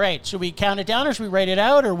 All right, should we count it down or should we write it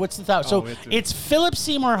out or what's the thought? So it's Philip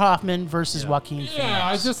Seymour Hoffman versus Joaquin Phoenix. Yeah,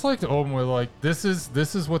 I just like to open with like this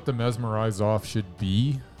is what the Mesmerized Off should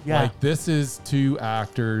be. Yeah. Like this is two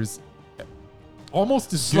actors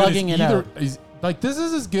almost as Slugging good it as either out. is like this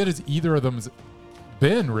is as good as either of them's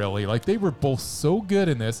been really. Like they were both so good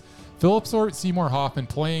in this. Philip Seymour Hoffman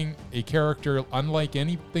playing a character unlike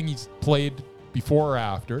anything he's played before or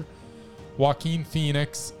after. Joaquin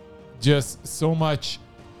Phoenix just so much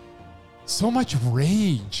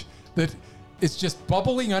rage that it's just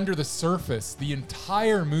bubbling under the surface the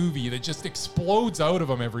entire movie that just explodes out of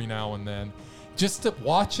him every now and then.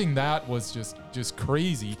 Watching that was just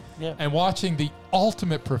crazy. Yeah. And watching the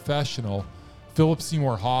ultimate professional Philip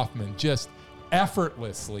Seymour Hoffman just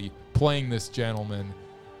effortlessly playing this gentleman.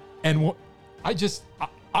 And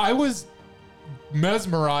I was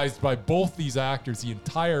mesmerized by both these actors the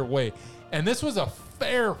entire way. And this was a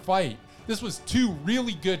fair fight. This was two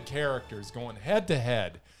really good characters going head to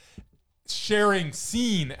head, sharing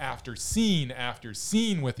scene after scene after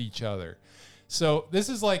scene with each other. So this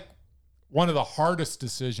is like one of the hardest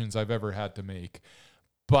decisions I've ever had to make.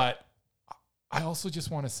 But I also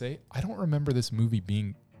just want to say, I don't remember this movie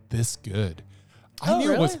being this good.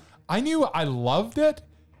 I knew I loved it,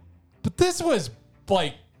 but this was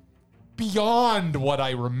like beyond what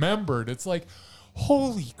I remembered. It's like,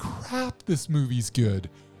 holy crap, this movie's good.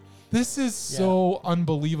 This is so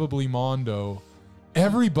unbelievably mondo.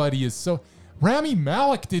 Everybody is so... Rami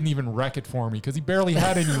Malek didn't even wreck it for me because he barely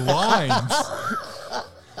had any lines.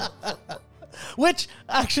 Which,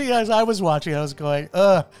 actually, as I was watching, I was going,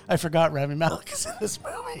 I forgot Rami Malek is in this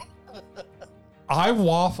movie.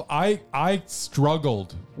 I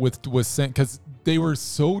struggled with because they were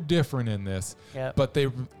so different in this, Yep. but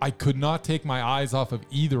I could not take my eyes off of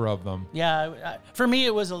either of them. Yeah, for me,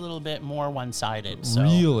 it was a little bit more one-sided. So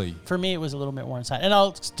Really? For me, it was a little bit more one-sided. And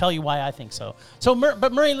I'll tell you why I think so.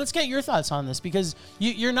 But Murray, let's get your thoughts on this because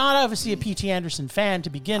you're not obviously a P.T. Anderson fan to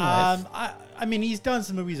begin with. I mean, he's done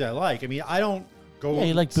some movies I like. I mean, I don't go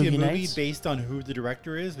you like see a Boogie movie Nights? based on who the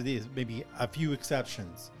director is, with maybe a few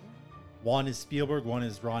exceptions. One is Spielberg, one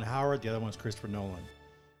is Ron Howard, the other one is Christopher Nolan.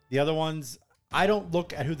 The other ones, I don't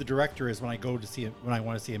look at who the director is when I go to see it, when I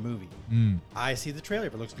want to see a movie. I see the trailer.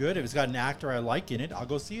 If it looks good, if it's got an actor I like in it, I'll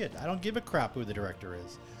go see it. I don't give a crap who the director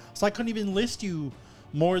is. So I couldn't even list you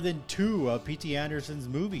more than two of P.T. Anderson's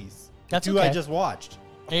movies. That's two okay. I just watched.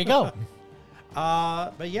 There you go.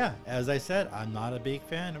 But yeah, as I said, I'm not a big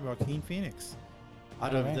fan of Joaquin Phoenix.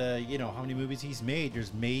 Out of Alright. the, how many movies he's made,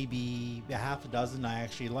 there's maybe a half a dozen I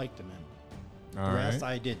actually liked him in. All The right. rest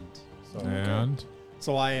I didn't. And?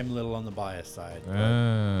 So I am a little on the biased side.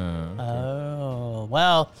 Oh,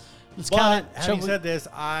 well, let's But count it. having said this,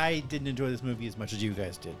 I didn't enjoy this movie as much as you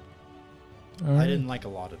guys did. All I right. didn't like a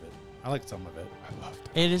lot of it. I liked some of it. I loved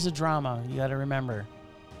it. It is a drama. You got to remember.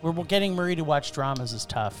 We're getting Murray to watch dramas is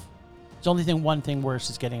tough. It's the only thing. One thing worse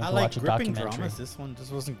is getting him I to like watch a gripping documentary. dramas. This one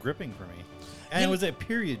just wasn't gripping for me. And it was a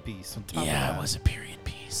period piece on top of Yeah, that. it was a period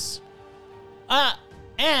piece.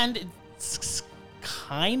 And it's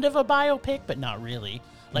kind of a biopic, but not really.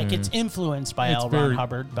 Like it's influenced by L. Ron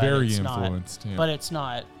Hubbard, but very it's influenced. not. Yeah. But it's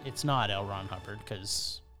not L. Ron Hubbard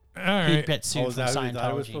because All he right. got sued Oh, is from that what you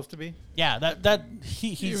thought it was Scientology. supposed to be? Yeah,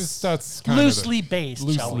 he's That's kind of loosely based.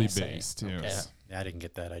 shall we loosely say. based. Yes. Yeah, I didn't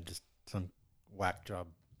get that. I just some whack job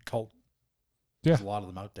cult. Yeah. There's a lot of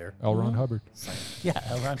them out there. L. Ron Hubbard. Yeah,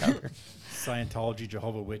 L. Ron Hubbard. Scientology,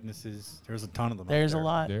 Jehovah Witnesses. There's a ton of them. There's out a there.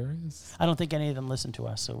 lot. There is. I don't think any of them listen to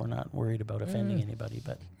us, so we're not worried about offending anybody.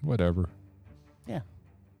 But Whatever. yeah.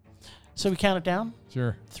 So we count it down.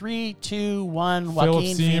 Sure. 3, 2, 1. Philip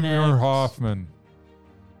Joaquin Seymour Phoenix. Hoffman.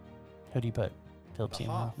 Who do you put? Philip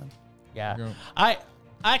Seymour Hoff. Hoffman. Yeah. Go.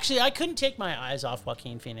 I couldn't take my eyes off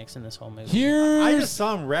Joaquin Phoenix in this whole movie. I Here's just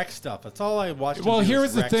saw him wreck stuff. That's all I watched. well, him do here was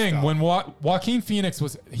was the wreck thing. stuff. When Joaquin Phoenix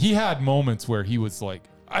he had moments where he was like,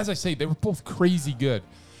 as I say, they were both crazy good.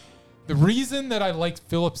 The reason that I liked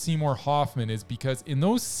Philip Seymour Hoffman is because in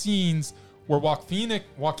those scenes where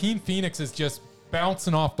Joaquin Phoenix is just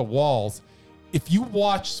bouncing off the walls, if you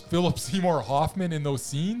watch Philip Seymour Hoffman in those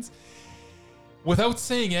scenes, without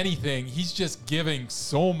saying anything, he's just giving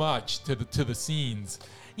so much to the scenes.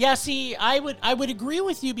 Yeah, see, I would agree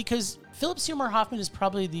with you because Philip Seymour Hoffman is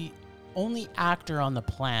probably the only actor on the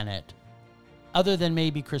planet, other than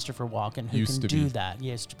maybe Christopher Walken, who Used can to do be. that. He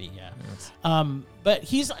used to be, yeah. Yes. But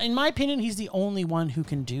he's, in my opinion, he's the only one who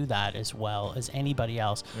can do that as well as anybody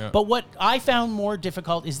else. Yeah. But what I found more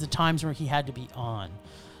difficult is the times where he had to be on.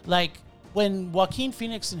 Like, when Joaquin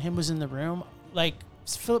Phoenix and him was in the room, like,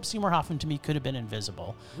 Philip Seymour Hoffman to me could have been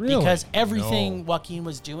invisible. Really? Because everything No. Joaquin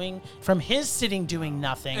was doing, from his sitting doing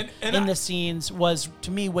nothing And in I- the scenes, was,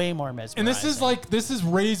 to me, way more mesmerizing. And this is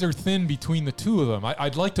razor thin between the two of them.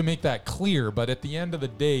 I'd like to make that clear, but at the end of the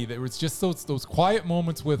day, there was just those quiet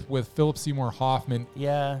moments with Philip Seymour Hoffman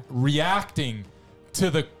Yeah. reacting to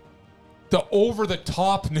the over the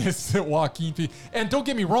topness that Joaquin Phoenix. And don't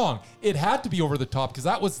get me wrong, it had to be over the top because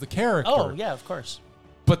that was the character. Oh, yeah, of course.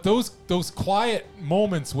 But those quiet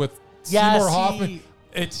moments with Yeah, Seymour see- Hoffman,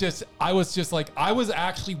 it's just I was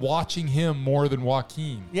actually watching him more than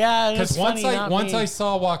Joaquin. Yeah, Because it's once funny, not I me.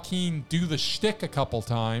 saw Joaquin do the shtick a couple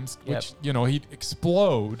times, Yep. which he'd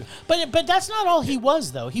explode. But that's not all he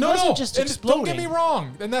was, though. He wasn't just and exploding. Don't get me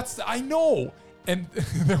wrong, and I know. And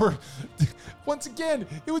there were, once again,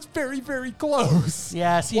 it was very, very close.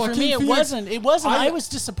 Yeah, see, for Joaquin me, it Phoenix- wasn't. It wasn't. I was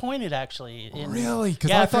disappointed, actually. Really? Because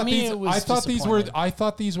yeah, I for thought me, it was I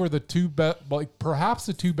thought these were the two best, like perhaps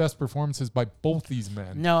the two best performances by both these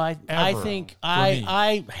men. No, I Ever, think for I me.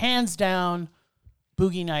 I hands down,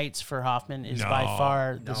 Boogie Nights for Hoffman is by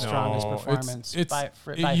far the strongest No, performance. It's, by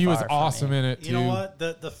he was far for awesome me. in it too. You know what?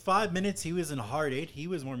 The 5 minutes he was in Hard 8, he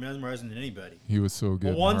was more mesmerizing than anybody. He was so good. The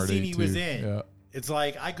in one Hard scene Eight, he was too. in, Yeah. it's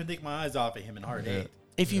like I couldn't take my eyes off of him in Hard 8.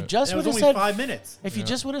 If you And just it would was have only said 5 minutes. if you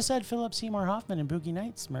just would have said Philip Seymour Hoffman and Boogie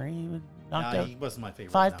Nights, Murray, you would knock Nah, out. he wasn't my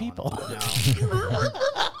favorite. 5 in that people. One.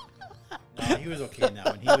 No, he was okay in that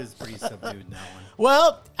one. He was pretty subdued in that one.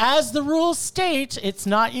 Well, as the rules state, it's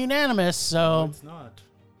not unanimous. So, It's not.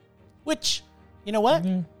 which, you know what?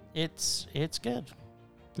 Yeah. It's good.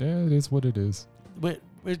 Yeah, it is what it is. But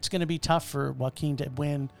it's going to be tough for Joaquin to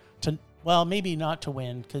win. Well, maybe not to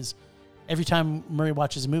win because every time Murray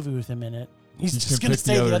watches a movie with him in it, he's He just can going to pick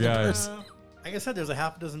the say the other other guys. person. Like I said, there's a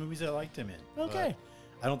half a dozen movies I liked him in. Okay.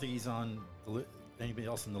 but I don't think he's on the anybody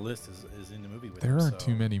else on the list is in the movie with There him. aren't so,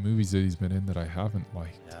 too many movies that he's been in that I haven't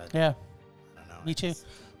liked. Yeah, I don't know. me too. It's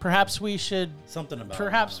Perhaps we should. Something about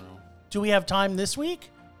Perhaps- him, I don't know. Do we have time this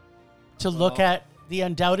week to look Well- at the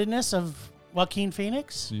undoubtedness of Joaquin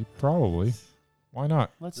Phoenix? See, probably. Why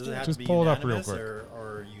not? Let's Does do it it. have Just to be pull it up real unanimous, quick. or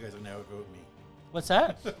are you guys going to outvote me? What's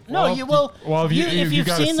that? No, Well, you will. well, if you- if you you've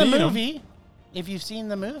gotta seen the seen 'em. movie, if you've seen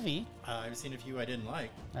the movie, I've seen a few I didn't like.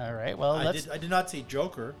 all right. Well, I let's. did not see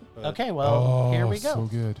Joker. But Okay. Well, here we go. So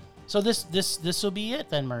good. So this will be it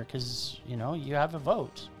then, Merc, because you have a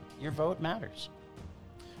vote. Your vote matters.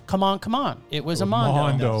 Come on! It was a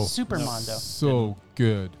Mondo, Super Mondo. So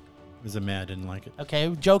good. It was a man. I didn't like it.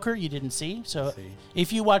 Okay, Joker you didn't see. So See.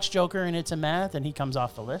 if you watch Joker and it's a meh, then he comes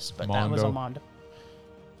off the list. But that was a Mondo. Mondo.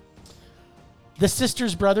 The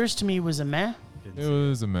Sisters Brothers to me was a meh. Didn't It see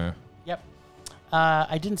was a meh. Yep.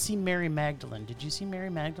 I didn't see Mary Magdalene. Did you see Mary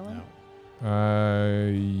Magdalene?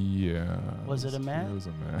 No. Yeah. Was it a meh? It was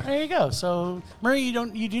a meh. There you go. So Murray,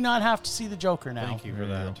 you do not have to see the Joker now. Thank you for There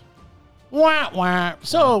you that. Wah, wah.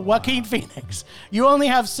 So Joaquin Phoenix, you only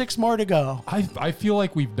have 6 more to go. I feel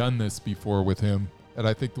like we've done this before with him. And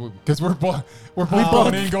I think because we're both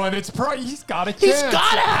going in going, he's got a chance. He's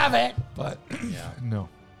got to have it. But no.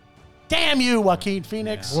 Damn you, Joaquin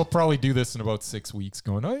Phoenix. We'll probably do this in about 6 weeks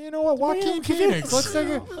going, oh, you know what, Joaquin Phoenix.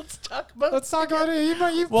 Let's talk about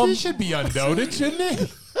it. He should be undoubted, shouldn't he?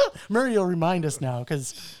 Murray will remind us now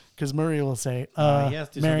because Murray will say, he has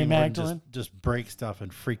to do Mary something more than Magdalene. just break stuff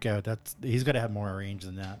and freak out. He's got to have more range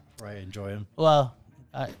than that. Right? Enjoy him. Well,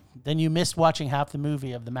 then you missed watching half the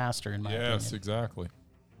movie of The Master, in my opinion. Yes, exactly.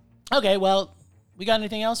 Okay, well, we got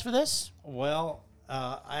anything else for this? Well,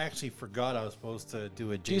 I actually forgot I was supposed to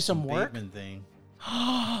do a Jason some work? Bateman thing.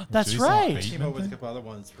 That's Jason right. Bateman? Came up with a couple other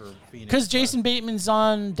ones for Phoenix. Because Jason Bateman's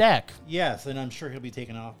on deck. Yes, and I'm sure he'll be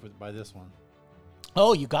taken off by this one.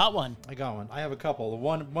 Oh, you got one. I got one. I have a couple. The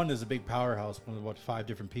one is a big powerhouse with about 5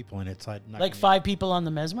 different people in it. So I'm not Like gonna- 5 people on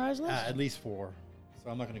the Mesmerize list? at least 4. So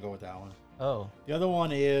I'm not going to go with that one. Oh. The other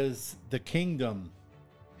one is The Kingdom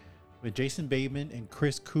with Jason Bateman and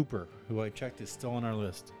Chris Cooper, who I checked is still on our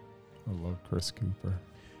list. I love Chris Cooper.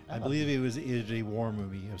 I believe it is a war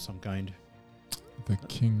movie of some kind. The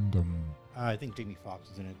Kingdom. I think Jamie Foxx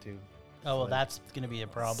is in it too. Oh, well, that's going to be a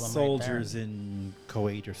problem. Soldiers in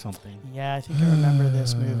Kuwait or something. Yeah, I think I remember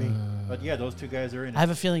this movie. But yeah, those 2 guys are in it. I have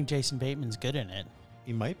a feeling Jason Bateman's good in it.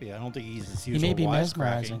 He might be. I don't think he's as He usual may be wisecracking.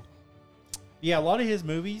 mesmerizing. Yeah, a lot of his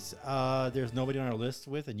movies, there's nobody on our list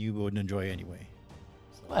with, and you wouldn't enjoy anyway.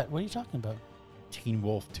 What? What are you talking about? Teen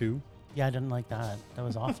Wolf 2. Yeah, I didn't like that. That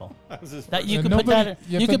was awful. That was his That you And could put nobody- that.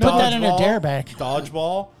 yeah, You but could put that in a Dodgeball- dare bag.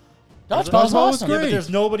 Dodgeball. Dodgeball's Dodgeball was awesome. Yeah, great. but there's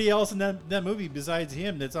nobody else in that movie besides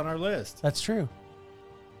him that's on our list. That's true.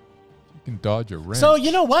 You can dodge a wrench. So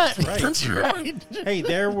you know what? right. That's right. Hey,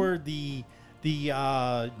 there were the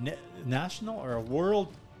national or world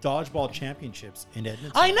dodgeball championships in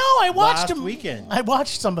Edmonton. I know. I watched Last him. weekend. I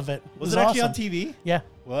watched some of it. Was it actually awesome. on TV? Yeah.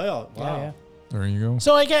 Well, wow. Yeah, yeah. There you go.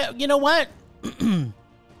 So I get. You know what?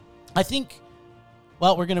 I think.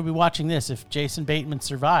 Well, we're going to be watching this. If Jason Bateman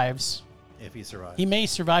survives, If he survives. he may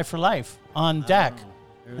survive for life on deck.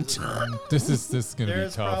 This is going to be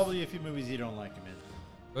There's tough. probably a few movies you don't like him in.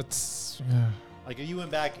 Let's. Like if you went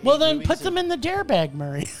back. Well, 8 then movies put them in the dare bag,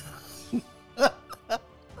 Murray.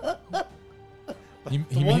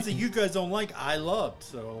 The ones that you guys don't like, I loved.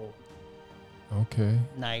 So Okay.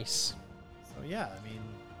 Nice. yeah, I mean,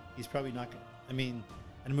 he's probably not gonna. I mean,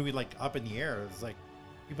 in a movie like Up in the Air, it's like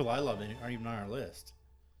people I love that aren't even on our list.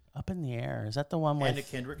 Up in the air. Is that the one Anna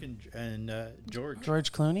with Kendrick and George.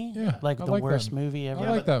 George Clooney? Yeah, Like I the like worst that. movie ever. I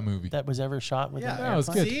like that movie. That was ever shot with Yeah, an that was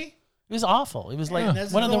airplane. good. See, It was awful. It was like Yeah.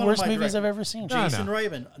 That's one of the one of worst my movies I've directors. ever seen. No, Jason no.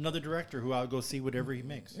 Reitman, another director who I'll go see whatever he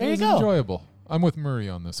makes. There It you was go. enjoyable. I'm with Murray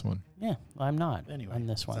on this one. Yeah, I'm not Anyway, on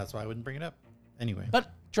this one. That's why I wouldn't bring it up. Anyway,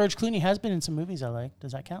 But George Clooney has been in some movies I like.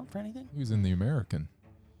 Does that count for anything? He was in The American.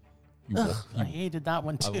 I hated that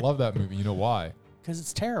one I too. love that movie. You know why? Because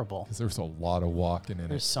it's terrible. Because there's a lot of walking in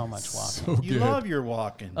There's it. so much walking. So you good. love your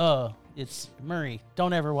walking. Oh, it's Murray.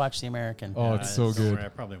 Don't ever watch The American. Oh, it's so don't good. worry, I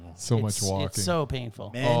probably won't. So much It's- walking. It's so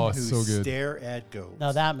painful. Men Oh, who it's so good. stare at ghosts.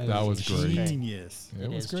 No, that movie. That was great. Genius. it it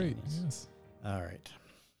was is great. genius. Yes. All right.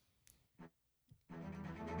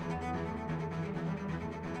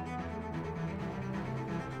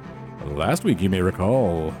 Last week, you may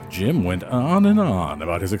recall, Jim went on and on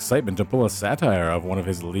about his excitement to pull a satire of one of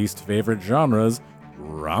his least favorite genres,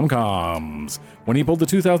 rom-coms, when he pulled the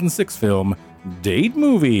 2006 film Date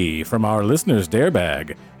Movie from our listeners' dare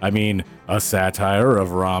bag. I mean, a satire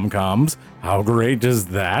of rom-coms. How great does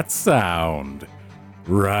that sound?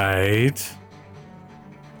 Right?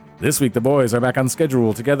 This week, the boys are back on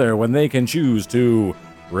schedule together when they can choose to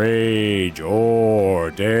rage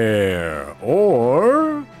or dare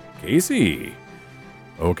or Casey.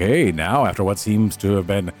 Okay, now after what seems to have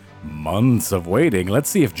been months of waiting, let's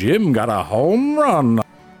see if Jim got a home run.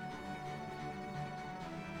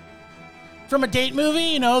 From a date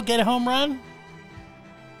movie, get a home run.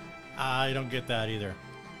 I don't get that either.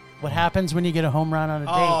 What happens when you get a home run on a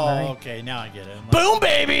date, Oh, Murray? okay. Now I get it. I'm like, Boom,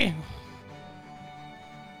 baby!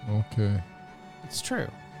 Okay. It's true.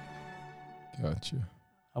 Gotcha.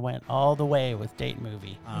 I went all the way with date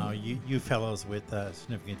movie. you fellows with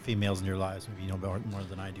significant females in your lives, maybe you know more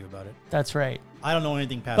than I do about it. That's right. I don't know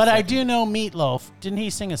anything past But I second. do know Meatloaf. Didn't he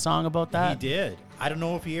sing a song about He that? did. I don't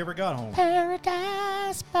know if he ever got home.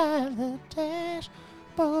 Paradise by the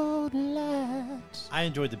dashboard lights. I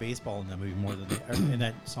enjoyed the baseball in that movie more than in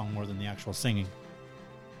that song more than the actual singing.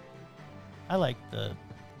 I like the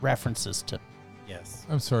references to Yes.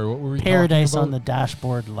 I'm sorry, what were we Paradise talking on the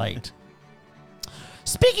dashboard light.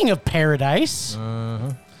 Speaking of paradise,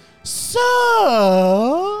 Uh-huh. so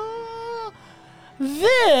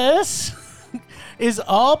this is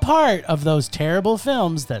all part of those terrible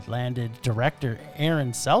films that landed director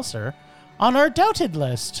Aaron Seltzer on our doubted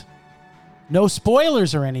list. No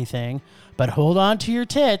spoilers or anything, but hold on to your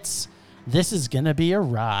tits. This is going to be a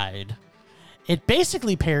ride. It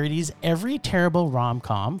basically parodies every terrible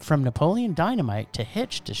rom-com from Napoleon Dynamite to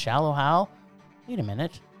Hitch to Shallow Hal. Wait a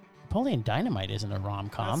minute. Napoleon Dynamite isn't a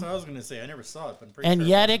rom-com. That's what I was going to say. I never saw it, but I'm pretty And sure.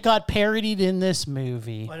 yet it got parodied in this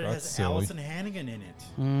movie. But it That's has silly. Allison Hannigan in it.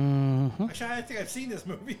 Mm-hmm. Actually, I think I've seen this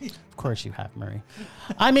movie. Of course you have, Murray.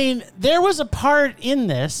 I mean, there was a part in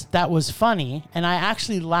this that was funny, and I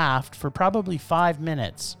actually laughed for probably 5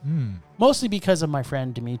 minutes. Mostly because of my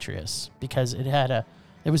friend Demetrius, because it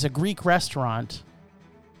was a Greek restaurant,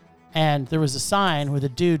 and there was a sign with a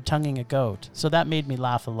dude tonguing a goat. So that made me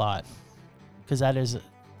laugh a lot, because that is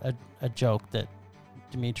a joke that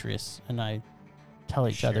Demetrius and I tell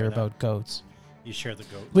each other share that. about goats. You share the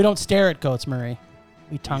goat. We don't stare at goats, Murray.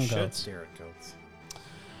 We tongue You should goats. stare at goats.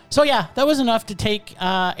 So yeah, that was enough to take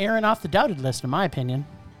Aaron off the doubted list, in my opinion.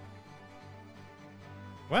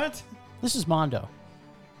 What? This is Mondo.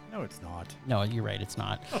 No, it's not. No, you're right, it's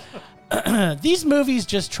not. These movies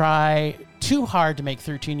just try too hard to make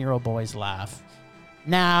 13-year-old boys laugh.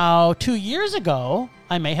 Now, 2 years ago,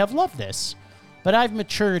 I may have loved this, but I've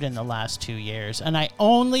matured in the last 2 years, and I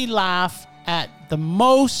only laugh at the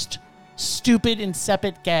most stupid,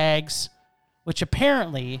 insipid gags, which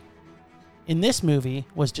apparently, in this movie,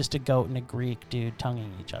 was just a goat and a Greek dude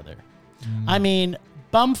tonguing each other. I mean,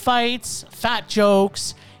 bum fights, fat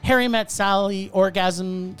jokes, Harry Met Sally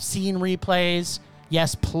orgasm scene replays,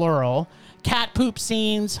 yes, plural, cat poop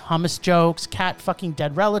scenes, hummus jokes, cat fucking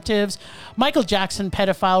dead relatives, Michael Jackson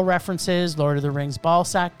pedophile references, Lord of the Rings ball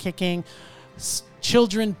sack kicking,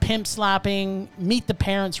 children pimp slapping, Meet the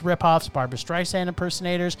Parents ripoffs, Barbra Streisand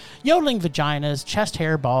impersonators, yodeling vaginas, chest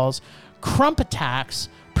hair balls, crump attacks,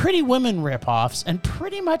 Pretty Women ripoffs, and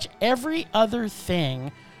pretty much every other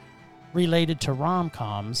thing related to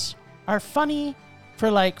rom-coms are funny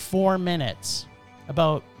for like 4 minutes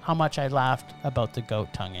about how much I laughed about the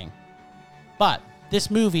goat tonguing. But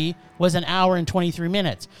this movie was an hour and 23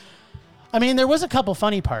 minutes. I mean, there was a couple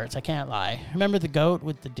funny parts, I can't lie. Remember the goat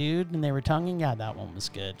with the dude and they were tonguing? Yeah, that one was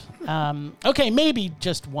good. Okay, maybe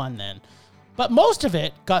just one then. But most of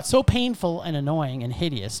it got so painful and annoying and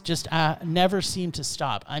hideous, just never seemed to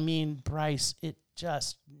stop. I mean, Bryce, it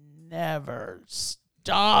just never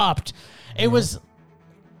stopped. It was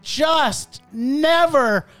just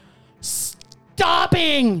never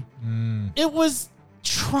stopping. It was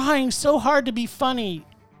trying so hard to be funny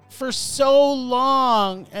for so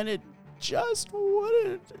long, and it just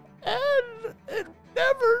wouldn't end. It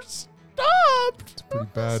never stopped. Pretty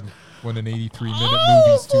bad when an 83-minute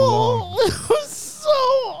movie's too long. It was so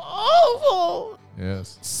awful.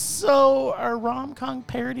 Yes. So are rom-com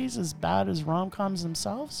parodies as bad as rom-coms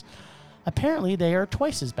themselves? Apparently they are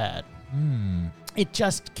twice as bad. It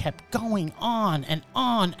just kept going on and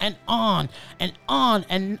on and on and on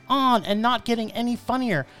and on and not getting any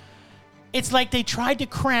funnier. It's like they tried to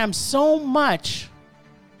cram so much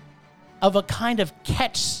of a kind of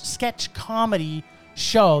sketch comedy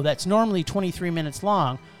show that's normally 23 minutes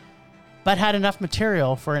long, but had enough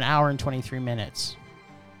material for an hour and 23 minutes.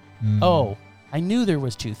 Oh, I knew there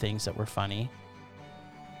was two things that were funny.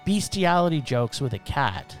 Bestiality jokes with a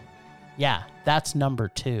cat. Yeah, that's number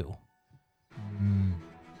 2.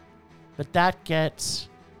 But that gets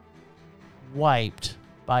wiped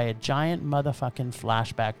by a giant motherfucking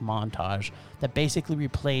flashback montage that basically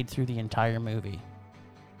replayed through the entire movie.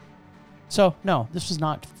 So, no, this was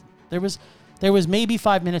not... There was maybe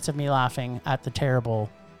 5 minutes of me laughing at the terrible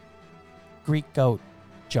Greek goat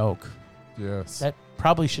joke Yes. that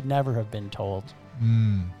probably should never have been told.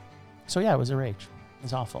 So, yeah, it was a rage. It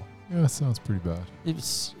was awful. Yeah, sounds pretty bad. It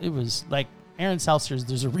was like Aaron Seltzer's.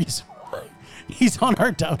 There's a reason why he's on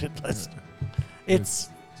our doubted list. It's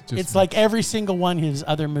just like every single one of his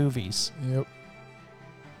other movies. Yep.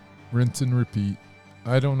 Rinse and repeat.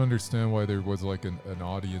 I don't understand why there was like an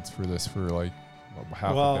audience for this for like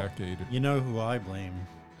half a decade. You know who I blame?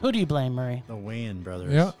 Who do you blame, Murray? The Wayans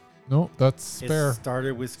brothers. Yeah. No, that's It fair.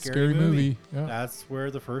 started with Scary movie. Yeah. That's where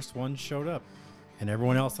the first one showed up. And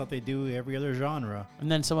everyone else thought they do every other genre.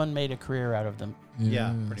 And then someone made a career out of them,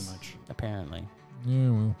 Yeah, pretty Yes. much. apparently. Yeah,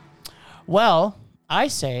 well. Well, I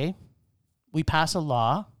say we pass a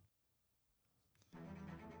law.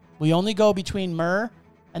 We only go between Murr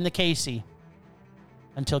and the Casey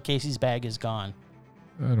until Casey's bag is gone.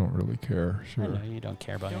 I don't really care. I Sure. know you don't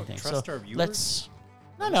care about You don't anything. trust so our viewers? let's.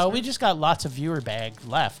 No, we just got lots of viewer bag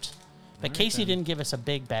left. But Casey didn't give us a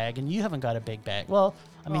big bag, and you haven't got a big bag. Well,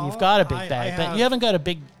 I mean, you've Well, got a big I bag, but have- you haven't got a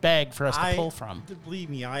big bag for us to pull from. Believe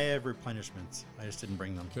me, I have replenishments. I just didn't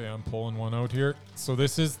bring them. Okay, I'm pulling one out here. So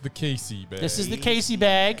this is the Casey bag. This is the Casey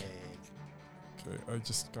bag. Okay,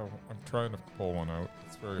 I'm trying to pull one out.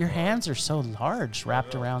 It's very Your hard. hands are so large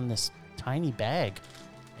wrapped around this tiny bag.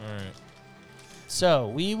 All right. So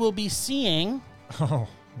we will be seeing, Oh,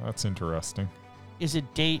 that's interesting. is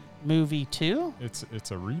it Date Movie 2?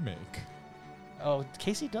 It's a remake. Oh,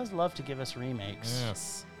 Casey does love to give us remakes.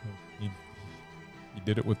 Yes. He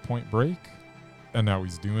did it with Point Break, and now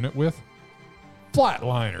he's doing it with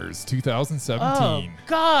Flatliners 2017. Oh,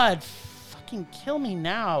 God. Fucking kill me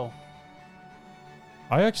now.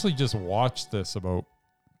 I actually just watched this about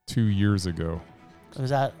 2 years ago. Was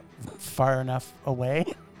that far enough away?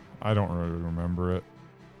 I don't really remember it.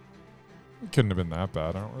 It couldn't have been that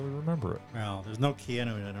bad. I don't really remember it. Well, there's no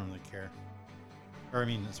Keanu, and I don't really care. Or, I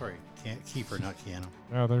mean, sorry, Kiefer, not Keanu.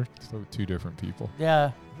 Yeah, they're two different people.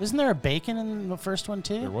 Yeah. Isn't there a bacon in the first one,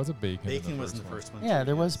 too? There was a bacon. Bacon in the was in first the one. first one. Yeah, too,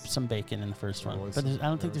 there was yes. some bacon in the first There one. was But some- I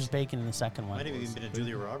don't think there there's was- bacon in the second one. Might have even been a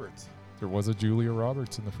Julia Roberts. There was a Julia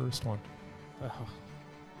Roberts in the first one. Oh,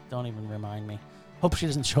 don't even remind me. Hope she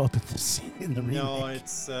doesn't show up in the remake. No,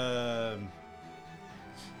 it's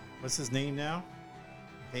what's his name now?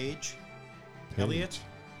 Page. Elliot?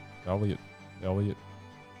 Elliot.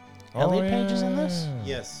 Elliot Page is in this? yeah.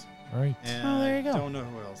 Yes. Right. And Oh, there you go. I don't know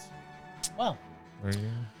who else. Well, There you go.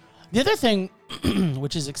 the other thing,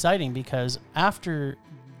 which is exciting, because after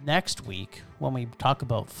next week, when we talk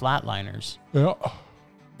about Flatliners, Yeah.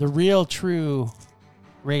 the real true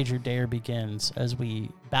Rage or Dare begins as we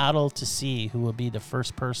battle to see who will be the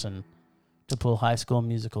first person to pull High School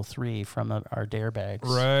Musical 3 from our Dare bags.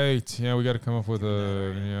 Right. Yeah, we got to come up with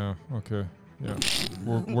a. Yeah. Okay. Yeah.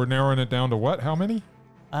 we're narrowing it down to what? How many?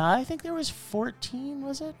 I think there was 14,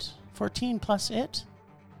 was it? 14 plus it?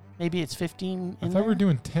 Maybe it's 15 I in thought we were there?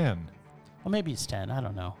 doing 10. Well, maybe it's 10. I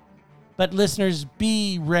don't know. But listeners,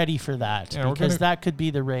 be ready for that, Yeah, we're because gonna- that could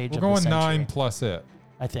be the rage We're of the going century. 9 plus it.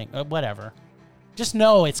 I think. Whatever. Just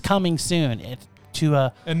know it's coming soon.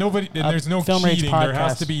 And nobody. And there's no Film Rage cheating. There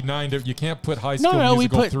has podcast. to be 9. You can't put High School we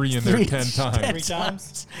Musical put 3 in there 3 10 times. 3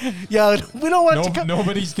 times? Yeah, we don't want to.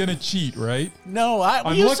 Nobody's gonna cheat, right? No,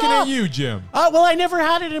 I'm you looking saw. at you, Jim. Well, I never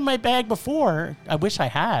had it in my bag before. I wish I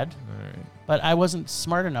had, All right. but I wasn't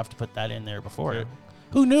smart enough to put that in there before. Okay.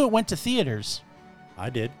 Who knew it went to theaters? I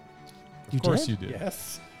did. You Of course did? you did.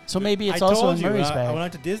 Yes. So maybe it's I also told in you, Murray's I bag. went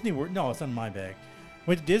out to Disney World. No, it's not in my bag.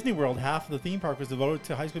 Went to Disney World. Half of the theme park was devoted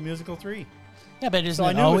to High School Musical 3. Yeah, but isn't So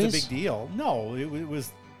I it knew always? it was a big deal. No,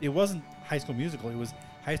 it wasn't High School Musical. It was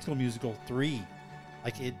High School Musical 3.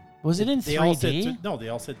 Like it. Was it in They all said 3D? no, they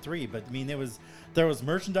all said 3. But I mean, there was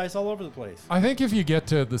merchandise all over the place. I think if you get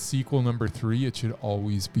to the sequel number 3, it should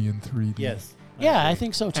always be in 3D. Yes. Yeah, I agree.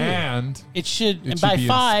 think so too. And It should. It and should by be in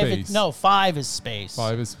 5, space. 5 is space.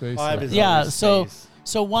 5 is space. 5 is Yeah. always So space.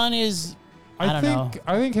 so 1 is. I don't know.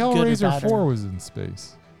 I think Good or Hellraiser bad or- 4 was in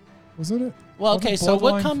space. Wasn't it? Well, Wasn't okay. So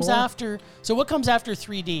what Bloodline comes 4? after? So what comes after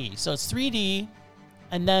 3D? So it's 3D,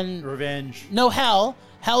 and then Revenge. no Hell.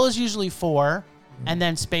 Hell is usually 4, and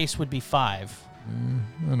then space would be 5,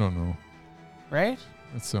 I don't know. right?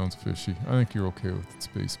 That sounds fishy. I think you're okay with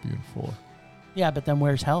space being 4. Yeah, but then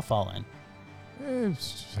where's Hell fall in?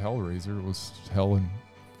 It's just Hellraiser. It was hell in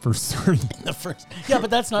first 3. The first. Yeah, but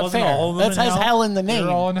that's not Wasn't fair. all of them That in has hell? Hell in the name.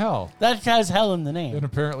 They're all in hell. That has Hell in the And name.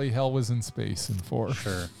 apparently hell was in space in 4.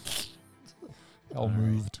 Sure. Hell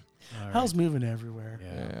moved. Hell's moving everywhere.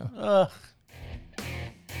 Yeah.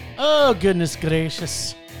 Oh, goodness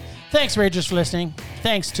gracious. Thanks, Ragers, for listening.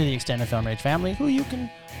 Thanks to the extended Film Rage family, who you can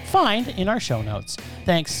find in our show notes.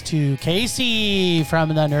 Thanks to Casey from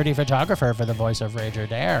The Nerdy Photographer for the voice of Rage or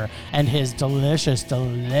Dare and his delicious,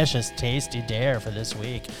 delicious, tasty dare for this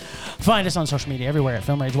week. Find us on social media everywhere at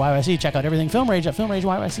Film Rage YYC. Check out everything Film Rage at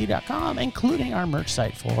filmrageyyc.com, including our merch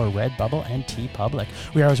site for Redbubble and TeePublic.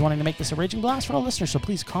 We are always wanting to make this a raging blast for all listeners, so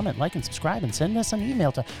please comment, like, and subscribe, and send us an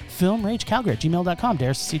email to filmragecalgary@gmail.com. Dare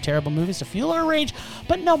us to see terrible movies to fuel our rage,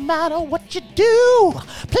 but no matter what you do,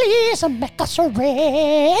 please make us a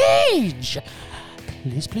rage.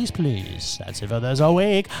 Please, please, please. That's it for this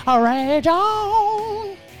week. Rage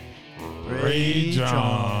on. Rage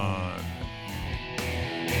on.